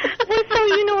 Well, so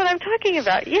you know what I'm talking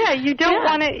about. Yeah, you don't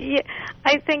want to...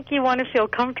 I think you want to feel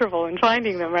comfortable in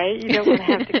finding them, right? You don't want to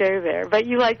have to go there, but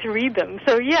you like to read them.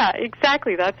 So yeah,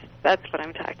 exactly. That's what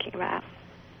I'm talking about.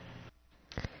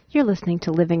 You're listening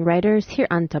to Living Writers here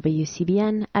on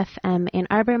WCBN FM Ann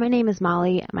Arbor. My name is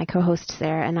Molly. My co-host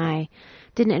Sarah and I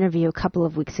did an interview a couple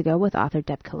of weeks ago with author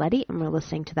Deb Coletti, and we're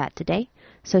listening to that today.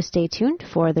 So stay tuned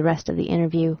for the rest of the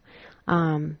interview.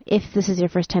 If this is your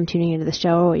first time tuning into the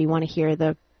show, or you want to hear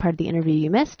the part of the interview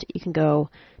you missed, you can go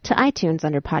to iTunes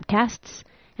under podcasts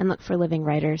and look for Living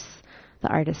Writers. The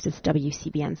artist is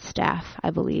WCBN staff,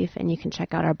 I believe, and you can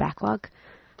check out our backlog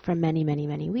from many, many,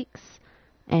 many weeks.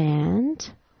 And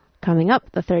coming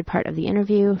up, the third part of the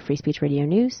interview, Free Speech Radio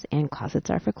News and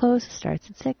Closets Are for Clothes, starts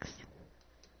at 6.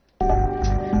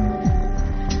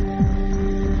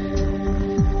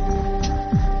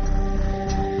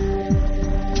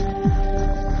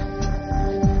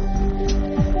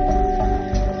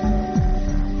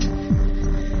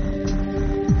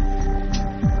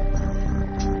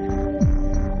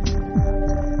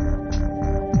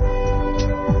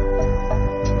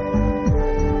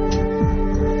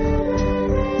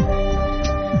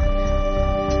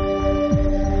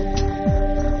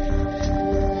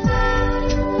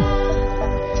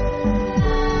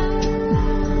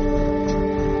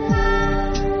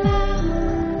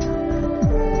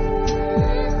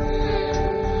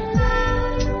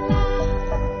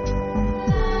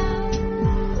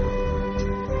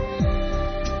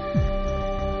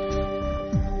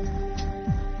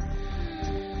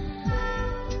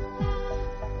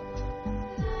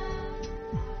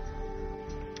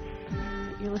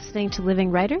 listening to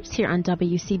Living Writers here on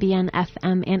WCBN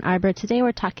FM Ann Arbor. Today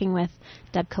we're talking with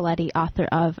Deb Coletti, author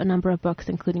of a number of books,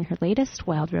 including her latest,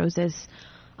 Wild Roses.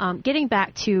 Getting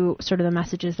back to sort of the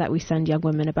messages that we send young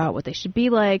women about what they should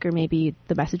be like, or maybe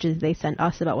the messages they send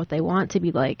us about what they want to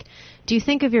be like. Do you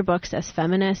think of your books as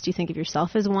feminist? Do you think of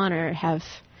yourself as one, or have,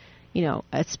 you know,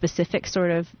 a specific sort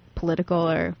of political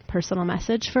or personal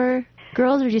message for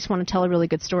girls, or do you just want to tell a really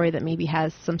good story that maybe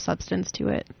has some substance to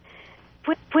it?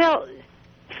 Well,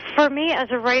 for me as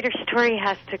a writer, story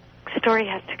has to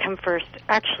come first.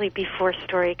 Actually, before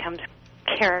story comes,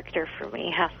 character for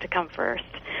me has to come first.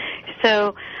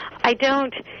 So I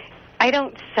don't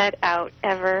set out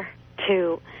ever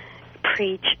to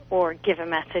preach or give a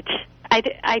message. I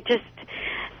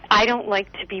don't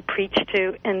like to be preached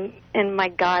to, and my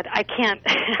God, I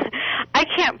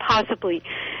can't possibly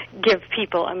give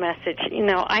people a message. You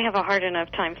know, I have a hard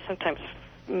enough time sometimes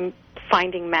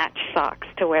finding match socks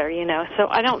to wear, you know, so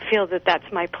I don't feel that that's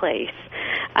my place.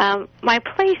 My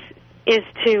place is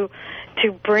to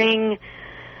bring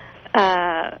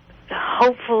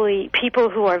hopefully people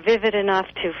who are vivid enough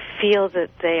to feel that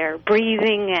they're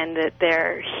breathing and that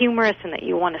they're humorous and that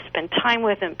you want to spend time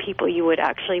with, and people you would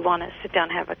actually want to sit down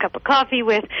and have a cup of coffee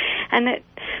with, and that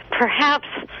perhaps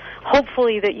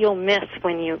hopefully that you'll miss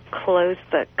when you close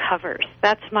the covers.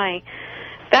 That's my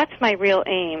real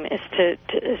aim, is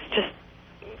just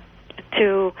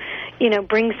to you know,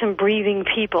 bring some breathing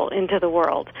people into the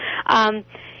world.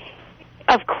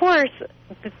 Of course,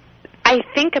 I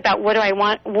think about what I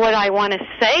want to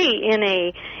say in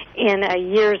a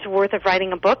year's worth of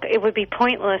writing a book. It would be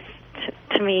pointless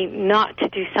to me not to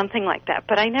do something like that,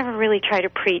 but I never really try to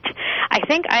preach. I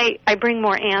think I bring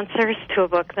more answers to a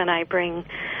book than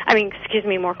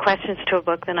more questions to a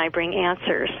book than I bring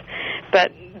answers.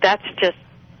 But that's just,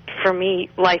 for me,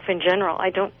 life in general. I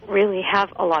don't really have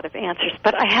a lot of answers,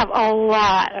 but I have a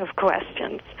lot of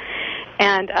questions.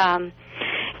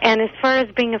 And as far as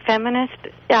being a feminist,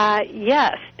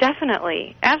 yes,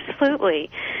 definitely, absolutely.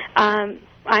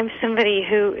 I'm somebody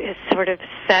who is sort of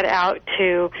set out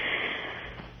to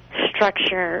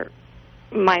structure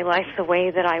my life the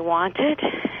way that I wanted,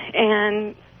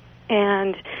 and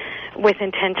with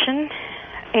intention,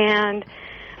 and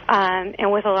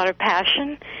with a lot of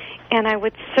passion. And I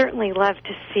would certainly love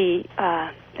to see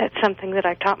that's something that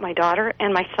I've taught my daughter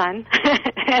and my son,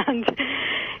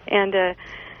 and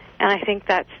I think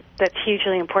that's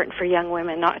hugely important for young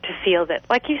women, not to feel that,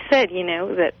 like you said, you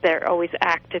know, that they're always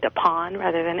acted upon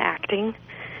rather than acting.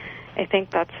 I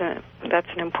think that's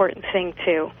an important thing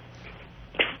to,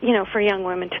 you know, for young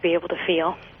women to be able to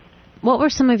feel. What were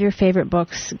some of your favorite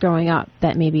books growing up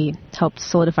that maybe helped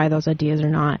solidify those ideas or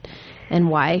not, and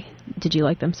why did you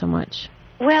like them so much?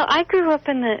 Well, I grew up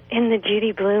in the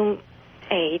Judy Blume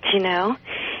age, you know,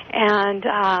 and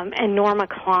Norma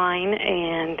Klein,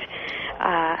 and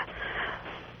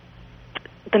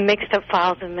the Mixed Up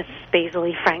Files of Mrs.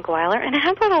 Baisley, Frank Weiler, and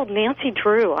how about old Nancy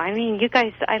Drew? I mean, you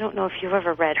guys, I don't know if you've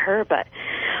ever read her, but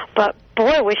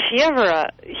boy, was she ever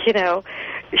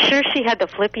sure, she had the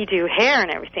flippy-do hair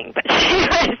and everything, but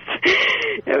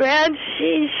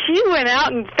she went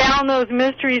out and found those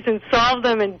mysteries and solved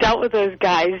them and dealt with those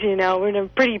guys, you know, in a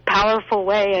pretty powerful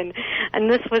way, and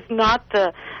this was not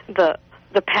the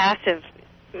passive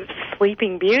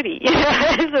Sleeping Beauty. You know,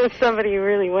 this was somebody who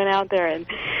really went out there and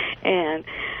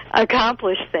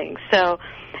accomplished things. So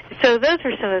those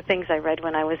were some of the things I read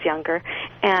when I was younger,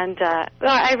 and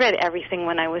I read everything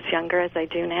when I was younger as I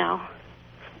do now.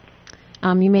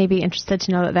 You may be interested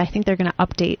to know that I think they're going to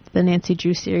update the Nancy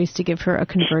Drew series to give her a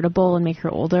convertible and make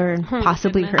her older, and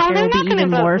possibly her hair will be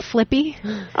even more flippy.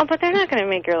 Oh, but they're not going to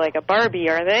make her like a Barbie,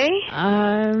 are they?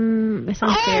 It's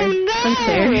unfair. Oh, no!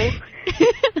 Unfair.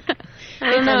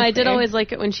 I don't know. I did always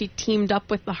like it when she teamed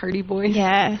up with the Hardy Boys.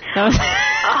 Yeah. That was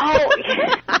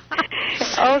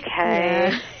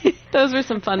okay. Yeah. Those were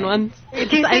some fun ones. I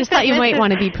just thought you might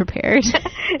want to be prepared.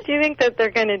 Do you think that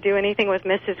they're going to do anything with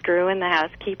Mrs. Grew and the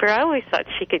housekeeper? I always thought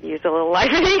she could use a little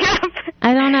livening up.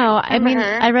 I don't know. I mean,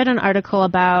 I read an article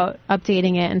about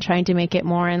updating it and trying to make it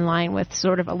more in line with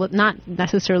sort of not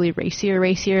necessarily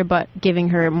racier, but giving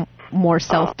her more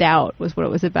self-doubt was what it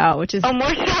was about, which is more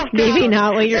self-doubt. Maybe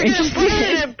not what you're interested in. Put her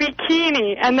in a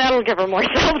bikini, and that'll give her more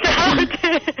self-doubt.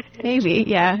 Maybe,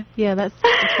 yeah, that's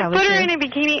probably Put her true. in a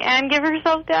bikini and give her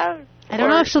self-doubt? I don't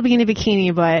know if she'll be in a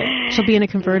bikini, but she'll be in a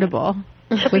convertible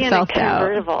with self-doubt.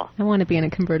 Convertible. I want to be in a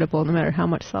convertible no matter how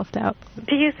much self-doubt.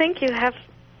 Do you think you have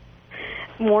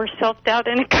more self-doubt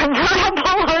in a convertible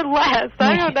or less?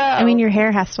 I don't know. I mean, your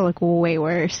hair has to look way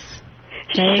worse.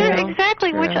 Sure,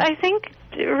 exactly, which I think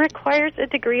requires a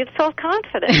degree of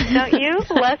self-confidence, don't you?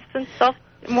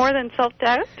 More than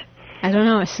self-doubt? I don't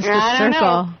know. It's just a I don't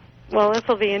circle. know. Well, this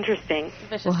will be interesting.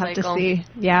 We'll have to see.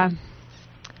 Yeah.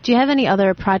 Do you have any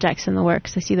other projects in the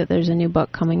works? I see that there's a new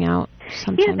book coming out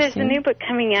sometime Yeah, there's soon. a new book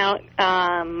coming out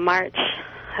March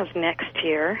of next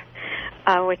year,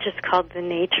 which is called The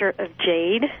Nature of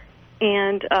Jade.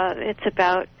 And it's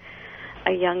about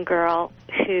a young girl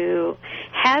who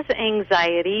has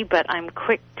anxiety, but I'm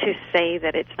quick to say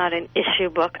that it's not an issue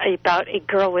book about a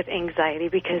girl with anxiety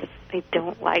because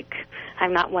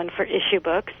I'm not one for issue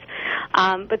books.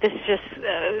 But this is just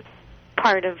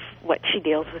part of what she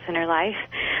deals with in her life.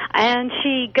 And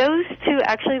she goes to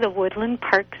actually the Woodland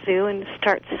Park Zoo and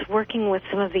starts working with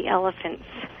some of the elephants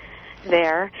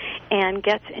there and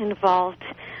gets involved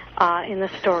in the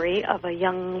story of a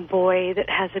young boy that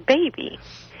has a baby.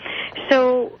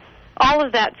 So all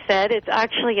of that said, it's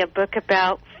actually a book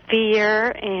about fear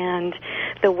and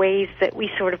the ways that we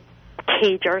sort of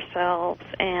cage ourselves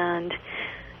and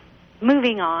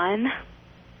moving on.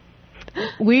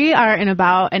 We are in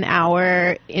about an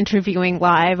hour interviewing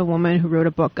live a woman who wrote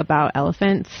a book about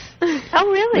elephants. Oh,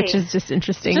 really? Which is just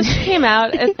interesting. Just came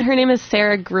out. Her name is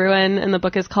Sarah Gruen, and the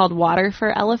book is called Water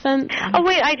for Elephants. Oh,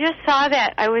 wait, I just saw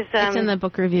that. I was... it's in the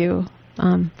book review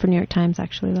for New York Times,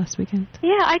 actually, last weekend.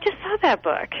 Yeah, I just saw that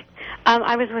book.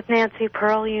 I was with Nancy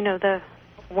Pearl, the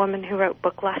woman who wrote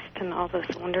Book Lust and all those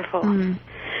wonderful...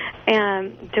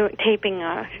 and taping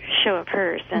a show of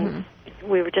hers, and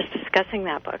we were just discussing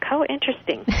that book. How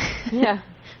interesting. Yeah.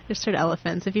 Just heard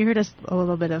elephants. If you heard us a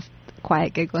little bit of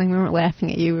quiet giggling, we weren't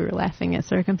laughing at you, we were laughing at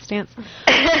circumstance.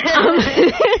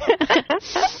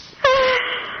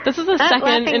 This is the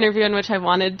second interview in which I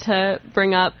wanted to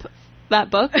bring up that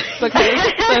book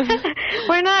because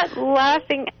we're not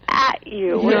laughing at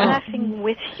you. We're laughing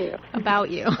with you. About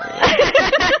you.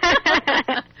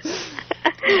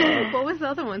 What was the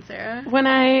other one, Sarah? When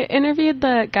I interviewed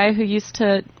the guy who used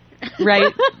to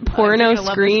write porno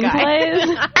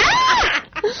screenplays.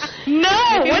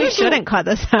 No, we shouldn't cut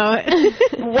this out.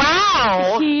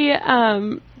 Wow. He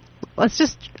I'm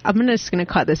just going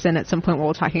to cut this in at some point where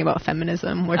we're talking about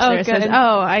feminism, where Sarah says,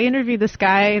 I interviewed this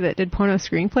guy that did porno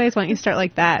screenplays. Why don't you start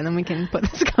like that, and then we can put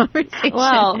this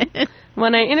conversation in.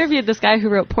 When I interviewed this guy who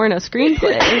wrote porno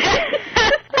screenplays,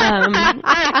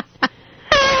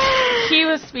 he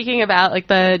was speaking about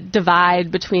the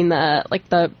divide between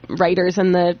the writers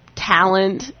and the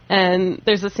talent, and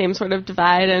there's the same sort of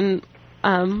divide in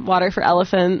Water for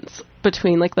Elephants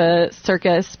between the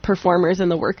circus performers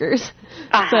and the workers.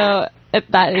 So at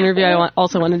that interview, I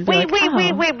also wanted to be wait,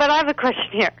 but I have a question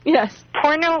here. Yes.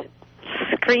 Porno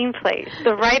screenplays,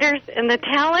 the writers and the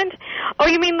talent? Oh,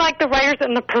 you mean the writers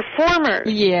and the performers?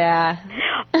 Yeah.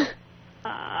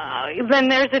 Then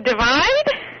there's a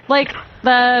divide?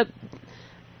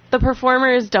 The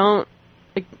performers don't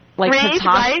to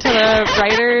talk to the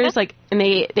writers, and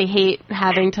they hate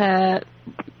having to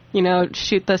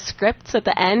shoot the scripts at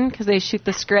the end because they shoot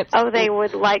the scripts. Oh, they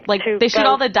would to they shoot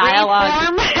all the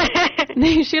dialogue.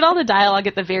 They shoot all the dialogue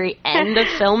at the very end of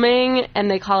filming, and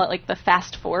they call it the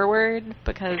fast forward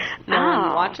because no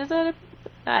one watches it.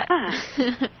 It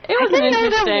was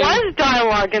interesting. There was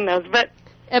dialogue in those, but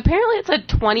apparently it's a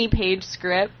 20-page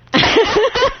script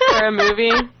for a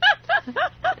movie.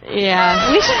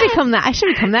 Yeah, we should become that. I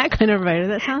should become that kind of writer.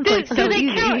 That sounds so easy. Do they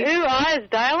count as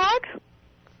dialogue?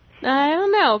 I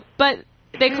don't know, but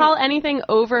they call anything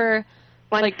over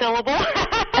one syllable.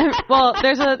 Well,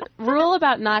 there's a rule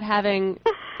about not having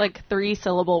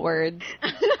 3-syllable words.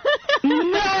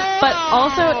 No. But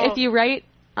also, if you write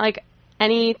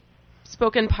any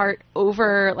spoken part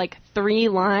over 3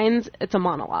 lines, it's a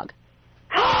monologue.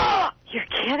 You're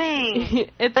kidding.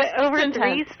 It's over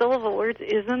intense. 3-syllable words,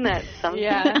 isn't that something?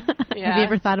 Yeah. Have you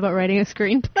ever thought about writing a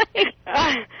screenplay?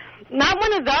 Not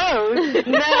one of those.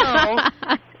 No.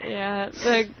 Yeah.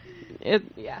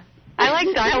 I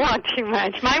like dialogue too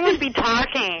much. Mine would be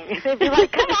talking. They'd be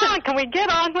like, come on, can we get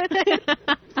on with it? What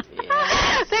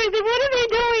are they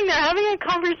doing? They're having a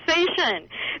conversation.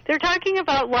 They're talking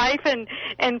about life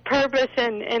and purpose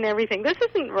and everything. This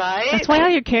isn't right. That's why all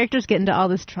your characters get into all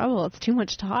this trouble. It's too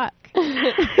much talk.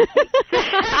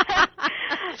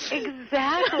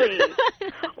 Exactly.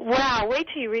 Wow, wait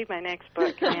till you read my next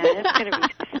book, man. It's going to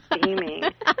be steaming.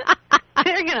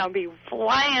 They're going to be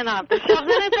flying off the shelves,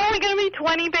 and it's only going to be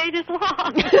 20 pages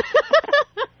long.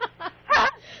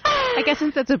 I guess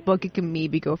since that's a book, it can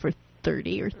maybe go for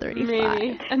 30 or 35.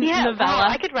 Maybe. A novella. Well,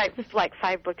 I could write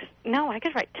 5 books. No, I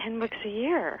could write 10 books a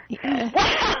year. Yeah.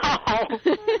 Wow.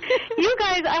 You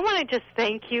guys, I want to just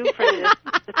thank you for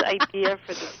this idea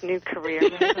for this new career.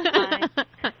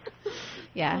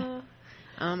 Yeah.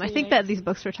 I think that these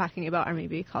books we're talking about are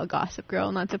maybe called Gossip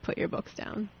Girl, not to put your books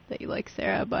down that you like,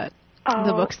 Sarah, but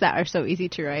The books that are so easy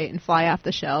to write and fly off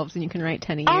the shelves, and you can write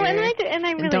 10 a year. Oh, and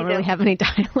I really don't really have any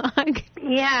dialogue.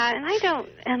 Yeah, and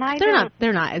I don't.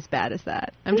 They're not as bad as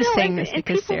that. I'm just saying this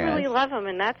because people Sarah really love them,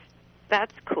 and that's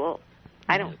cool.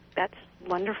 That's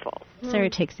wonderful. Sarah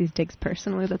takes these digs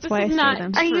personally. That's why I say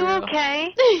them. Are you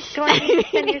okay? Do I need to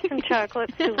send you some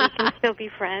chocolates so we can still be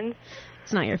friends?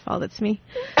 It's not your fault. It's me.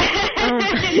 That's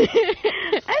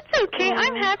okay.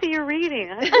 I'm happy you're reading.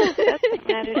 That's what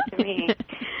matters to me.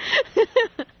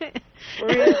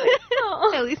 Really.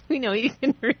 At least we know you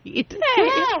can read.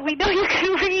 Yeah, we know you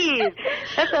can read.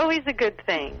 That's always a good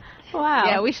thing. Wow.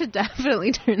 Yeah, we should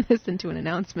definitely turn this into an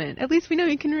announcement. At least we know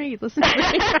you can read. Listen to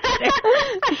me.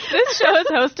 This show is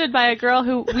hosted by a girl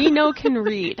who we know can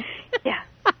read. Yeah.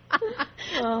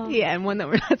 Yeah, and one that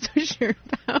we're not so sure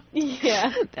about.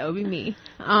 Yeah. That would be me.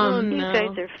 You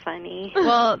guys are funny.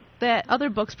 Well, that other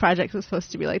books project was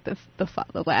supposed to be like the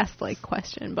last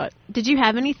question, but did you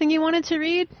have anything you wanted to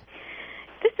read?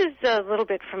 This is a little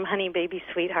bit from Honey Baby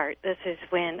Sweetheart. This is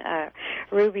when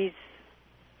Ruby's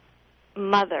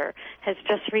mother has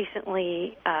just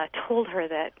recently told her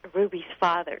that Ruby's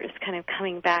father is kind of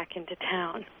coming back into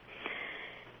town.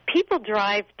 People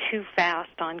drive too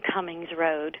fast on Cummings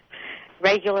Road.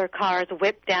 Regular cars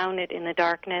whip down it in the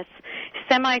darkness.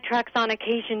 Semi-trucks on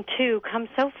occasion, too, come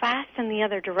so fast in the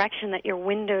other direction that your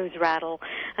windows rattle,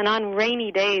 and on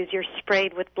rainy days you're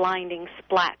sprayed with blinding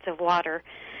splats of water.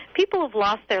 People have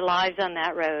lost their lives on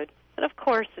that road, but of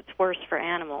course it's worse for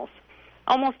animals.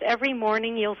 Almost every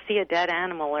morning you'll see a dead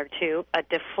animal or two, a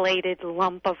deflated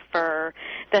lump of fur,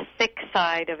 the thick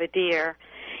side of a deer.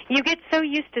 You get so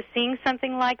used to seeing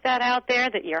something like that out there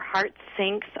that your heart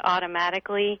sinks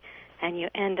automatically, and you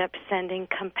end up sending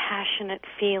compassionate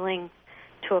feeling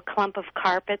to a clump of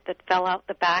carpet that fell out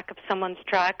the back of someone's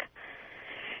truck.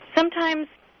 Sometimes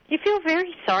you feel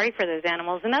very sorry for those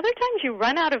animals, and other times you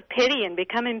run out of pity and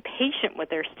become impatient with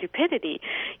their stupidity.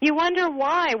 You wonder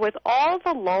why, with all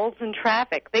the lulls in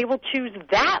traffic, they will choose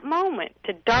that moment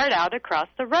to dart out across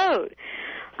the road.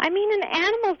 I mean, an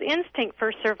animal's instinct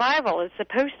for survival is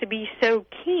supposed to be so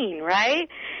keen, right?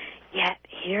 Yet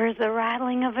here's the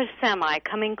rattling of a semi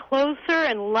coming closer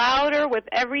and louder with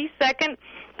every second,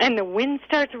 and the wind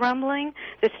starts rumbling,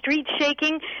 the street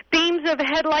shaking, beams of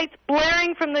headlights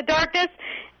blaring from the darkness,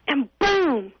 and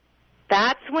boom!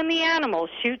 That's when the animal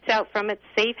shoots out from its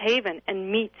safe haven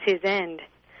and meets his end.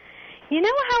 You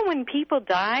know how when people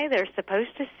die, they're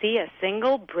supposed to see a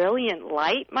single brilliant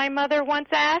light, my mother once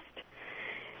asked?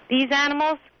 These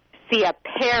animals see a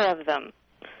pair of them.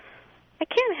 I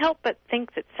can't help but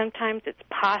think that sometimes it's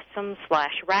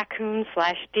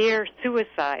possum/raccoon/deer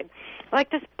suicide. Like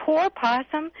this poor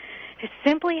possum has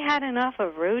simply had enough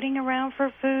of rooting around for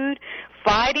food,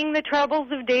 fighting the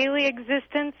troubles of daily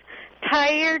existence,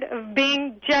 tired of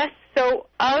being just so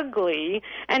ugly,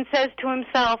 and says to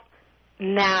himself,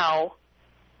 now.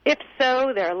 If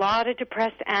so, there are a lot of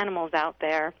depressed animals out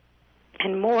there,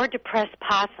 and more depressed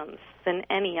possums than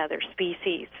any other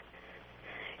species.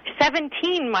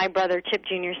 17, my brother Chip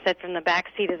Jr. said from the back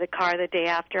seat of the car the day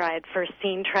after I had first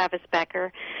seen Travis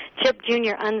Becker. Chip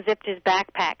Jr. unzipped his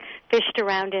backpack, fished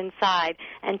around inside,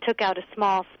 and took out a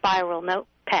small spiral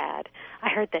notepad. I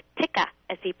heard the ticka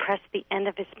as he pressed the end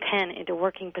of his pen into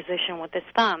working position with his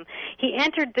thumb. He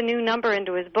entered the new number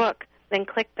into his book, then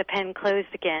clicked the pen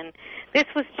closed again. This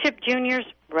was Chip Jr.'s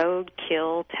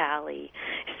roadkill tally.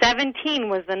 17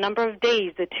 was the number of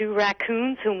days the two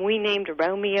raccoons, whom we named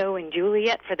Romeo and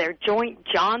Juliet for their joint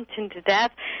jaunt into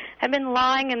death, had been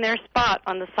lying in their spot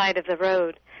on the side of the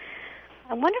road.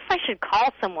 I wonder if I should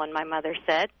call someone, my mother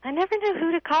said. I never knew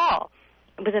who to call.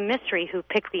 It was a mystery who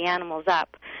picked the animals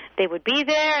up. They would be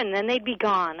there, and then they'd be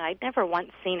gone. I'd never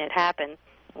once seen it happen.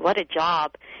 What a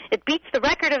job. It beats the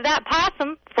record of that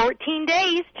possum, 14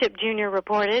 days, Chip Jr.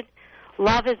 reported.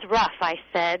 Love is rough, I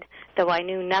said, though I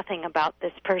knew nothing about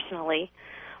this personally.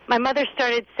 My mother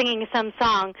started singing some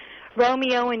song.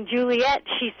 Romeo and Juliet,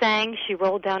 she sang. She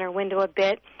rolled down her window a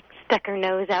bit, stuck her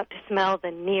nose out to smell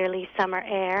the nearly summer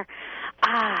air.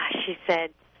 Ah, she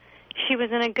said. She was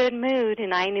in a good mood,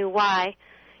 and I knew why.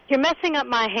 You're messing up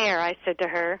my hair, I said to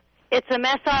her. It's a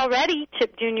mess already,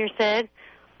 Chip Jr. said.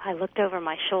 I looked over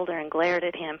my shoulder and glared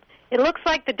at him. It looks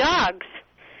like the dog's.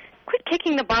 Quit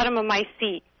kicking the bottom of my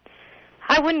seat.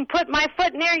 I wouldn't put my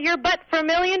foot near your butt for $1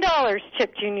 million,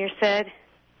 Chip Jr. said.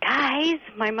 Guys,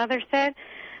 my mother said,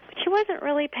 but she wasn't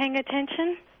really paying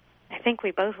attention. I think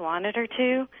we both wanted her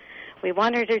to. We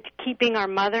wanted her to keep being our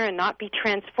mother and not be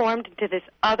transformed into this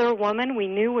other woman we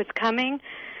knew was coming.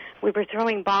 We were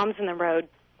throwing bombs in the road,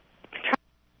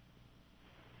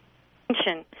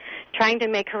 trying to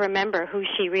make her remember who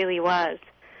she really was.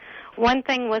 One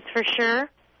thing was for sure,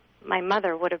 my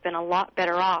mother would have been a lot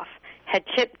better off had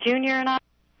Chip Jr. and I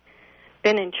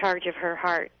been in charge of her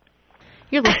heart.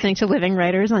 You're listening to Living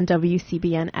Writers on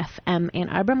WCBN FM Ann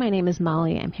Arbor. My name is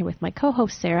Molly. I'm here with my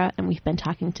co-host Sarah, and we've been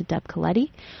talking to Deb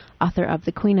Coletti, author of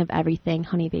The Queen of Everything,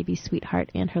 Honey Baby Sweetheart,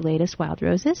 and her latest, Wild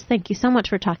Roses. Thank you so much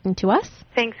for talking to us.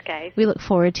 Thanks, guys. We look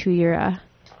forward to your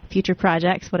future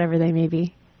projects, whatever they may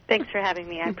be. Thanks for having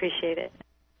me. I appreciate it.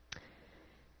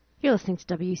 You're listening to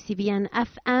WCBN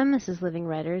FM. This is Living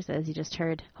Writers, as you just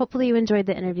heard. Hopefully you enjoyed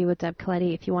the interview with Deb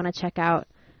Coletti. If you want to check out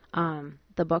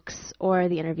the books or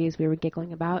the interviews we were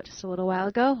giggling about just a little while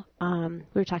ago, we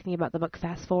were talking about the book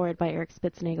Fast Forward by Eric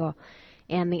Spitznagel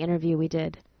and the interview we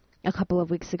did a couple of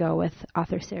weeks ago with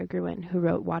author Sarah Gruen, who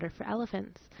wrote Water for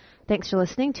Elephants. Thanks for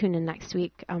listening. Tune in next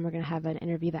week. We're going to have an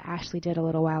interview that Ashley did a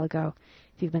little while ago.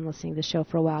 If you've been listening to the show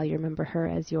for a while, you remember her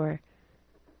as your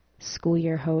school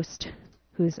year host,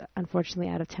 who's unfortunately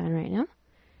out of town right now.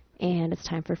 And it's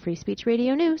time for Free Speech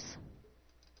Radio News.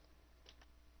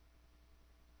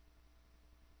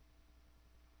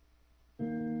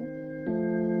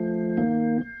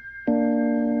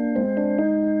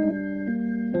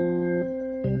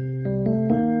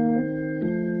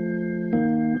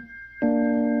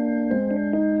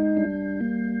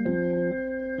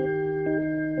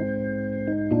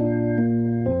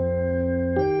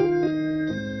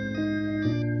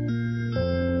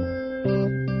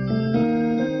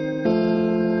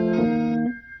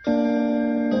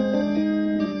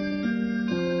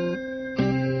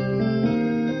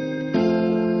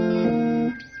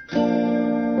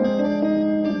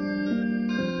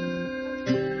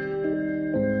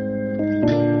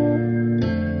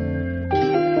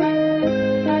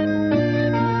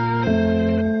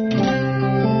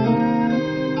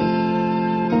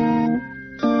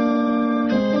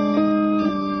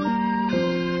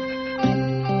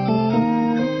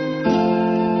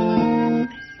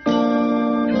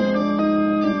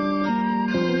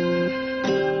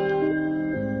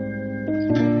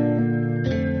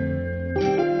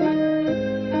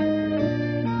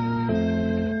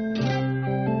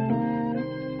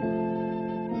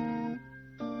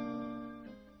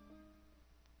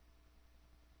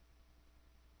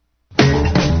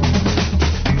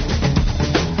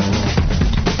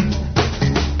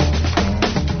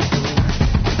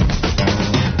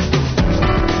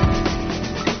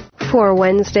 For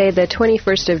Wednesday, the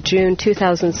 21st of June,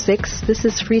 2006, this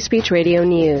is Free Speech Radio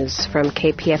News. From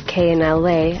KPFK in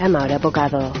LA, I'm Maura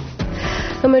Bogado.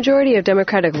 A majority of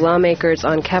Democratic lawmakers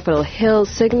on Capitol Hill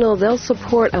signal they'll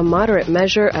support a moderate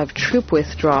measure of troop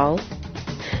withdrawal.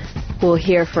 We'll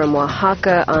hear from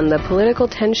Oaxaca on the political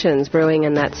tensions brewing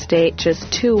in that state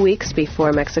just 2 weeks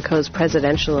before Mexico's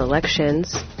presidential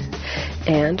elections.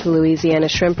 And Louisiana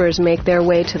shrimpers make their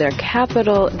way to their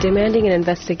capital, demanding an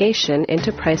investigation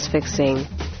into price fixing.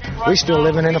 We're still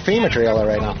living in a FEMA trailer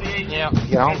right now. Yeah.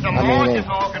 You know, I mean,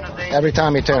 every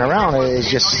time you turn around,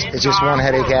 it's just one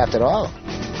headache after all.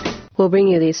 We'll bring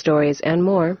you these stories and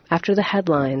more after the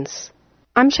headlines.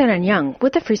 I'm Shannon Young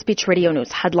with the Free Speech Radio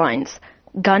News headlines.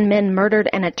 Gunmen murdered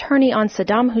an attorney on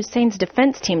Saddam Hussein's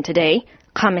defense team today.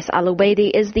 Khamis al-Ubaidi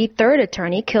is the third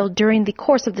attorney killed during the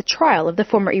course of the trial of the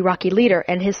former Iraqi leader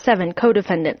and his 7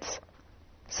 co-defendants.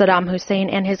 Saddam Hussein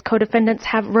and his co-defendants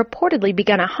have reportedly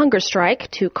begun a hunger strike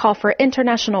to call for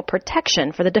international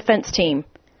protection for the defense team.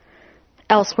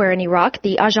 Elsewhere in Iraq,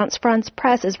 the Agence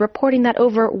France-Presse is reporting that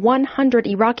over 100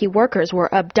 Iraqi workers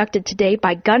were abducted today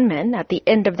by gunmen at the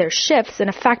end of their shifts in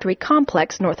a factory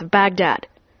complex north of Baghdad.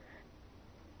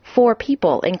 4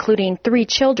 people, including 3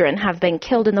 children, have been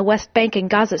killed in the West Bank and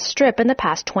Gaza Strip in the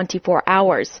past 24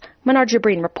 hours. Manar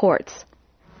Jibrin reports.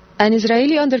 An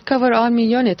Israeli undercover army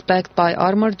unit backed by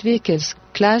armored vehicles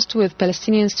clashed with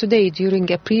Palestinians today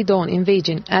during a pre-dawn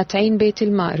invasion at Ain Beit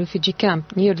el-Ma refugee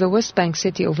camp near the West Bank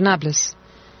city of Nablus.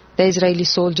 The Israeli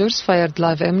soldiers fired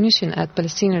live ammunition at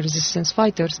Palestinian resistance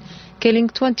fighters, killing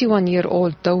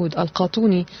 21-year-old Dawood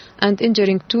al-Qatouni and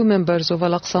injuring 2 members of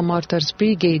Al-Aqsa Martyrs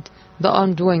Brigade, the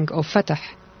armed wing of Fatah.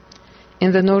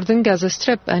 In the northern Gaza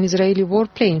Strip, an Israeli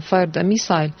warplane fired a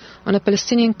missile on a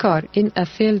Palestinian car in a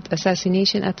failed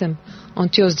assassination attempt on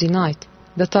Tuesday night.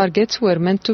 The targets were meant to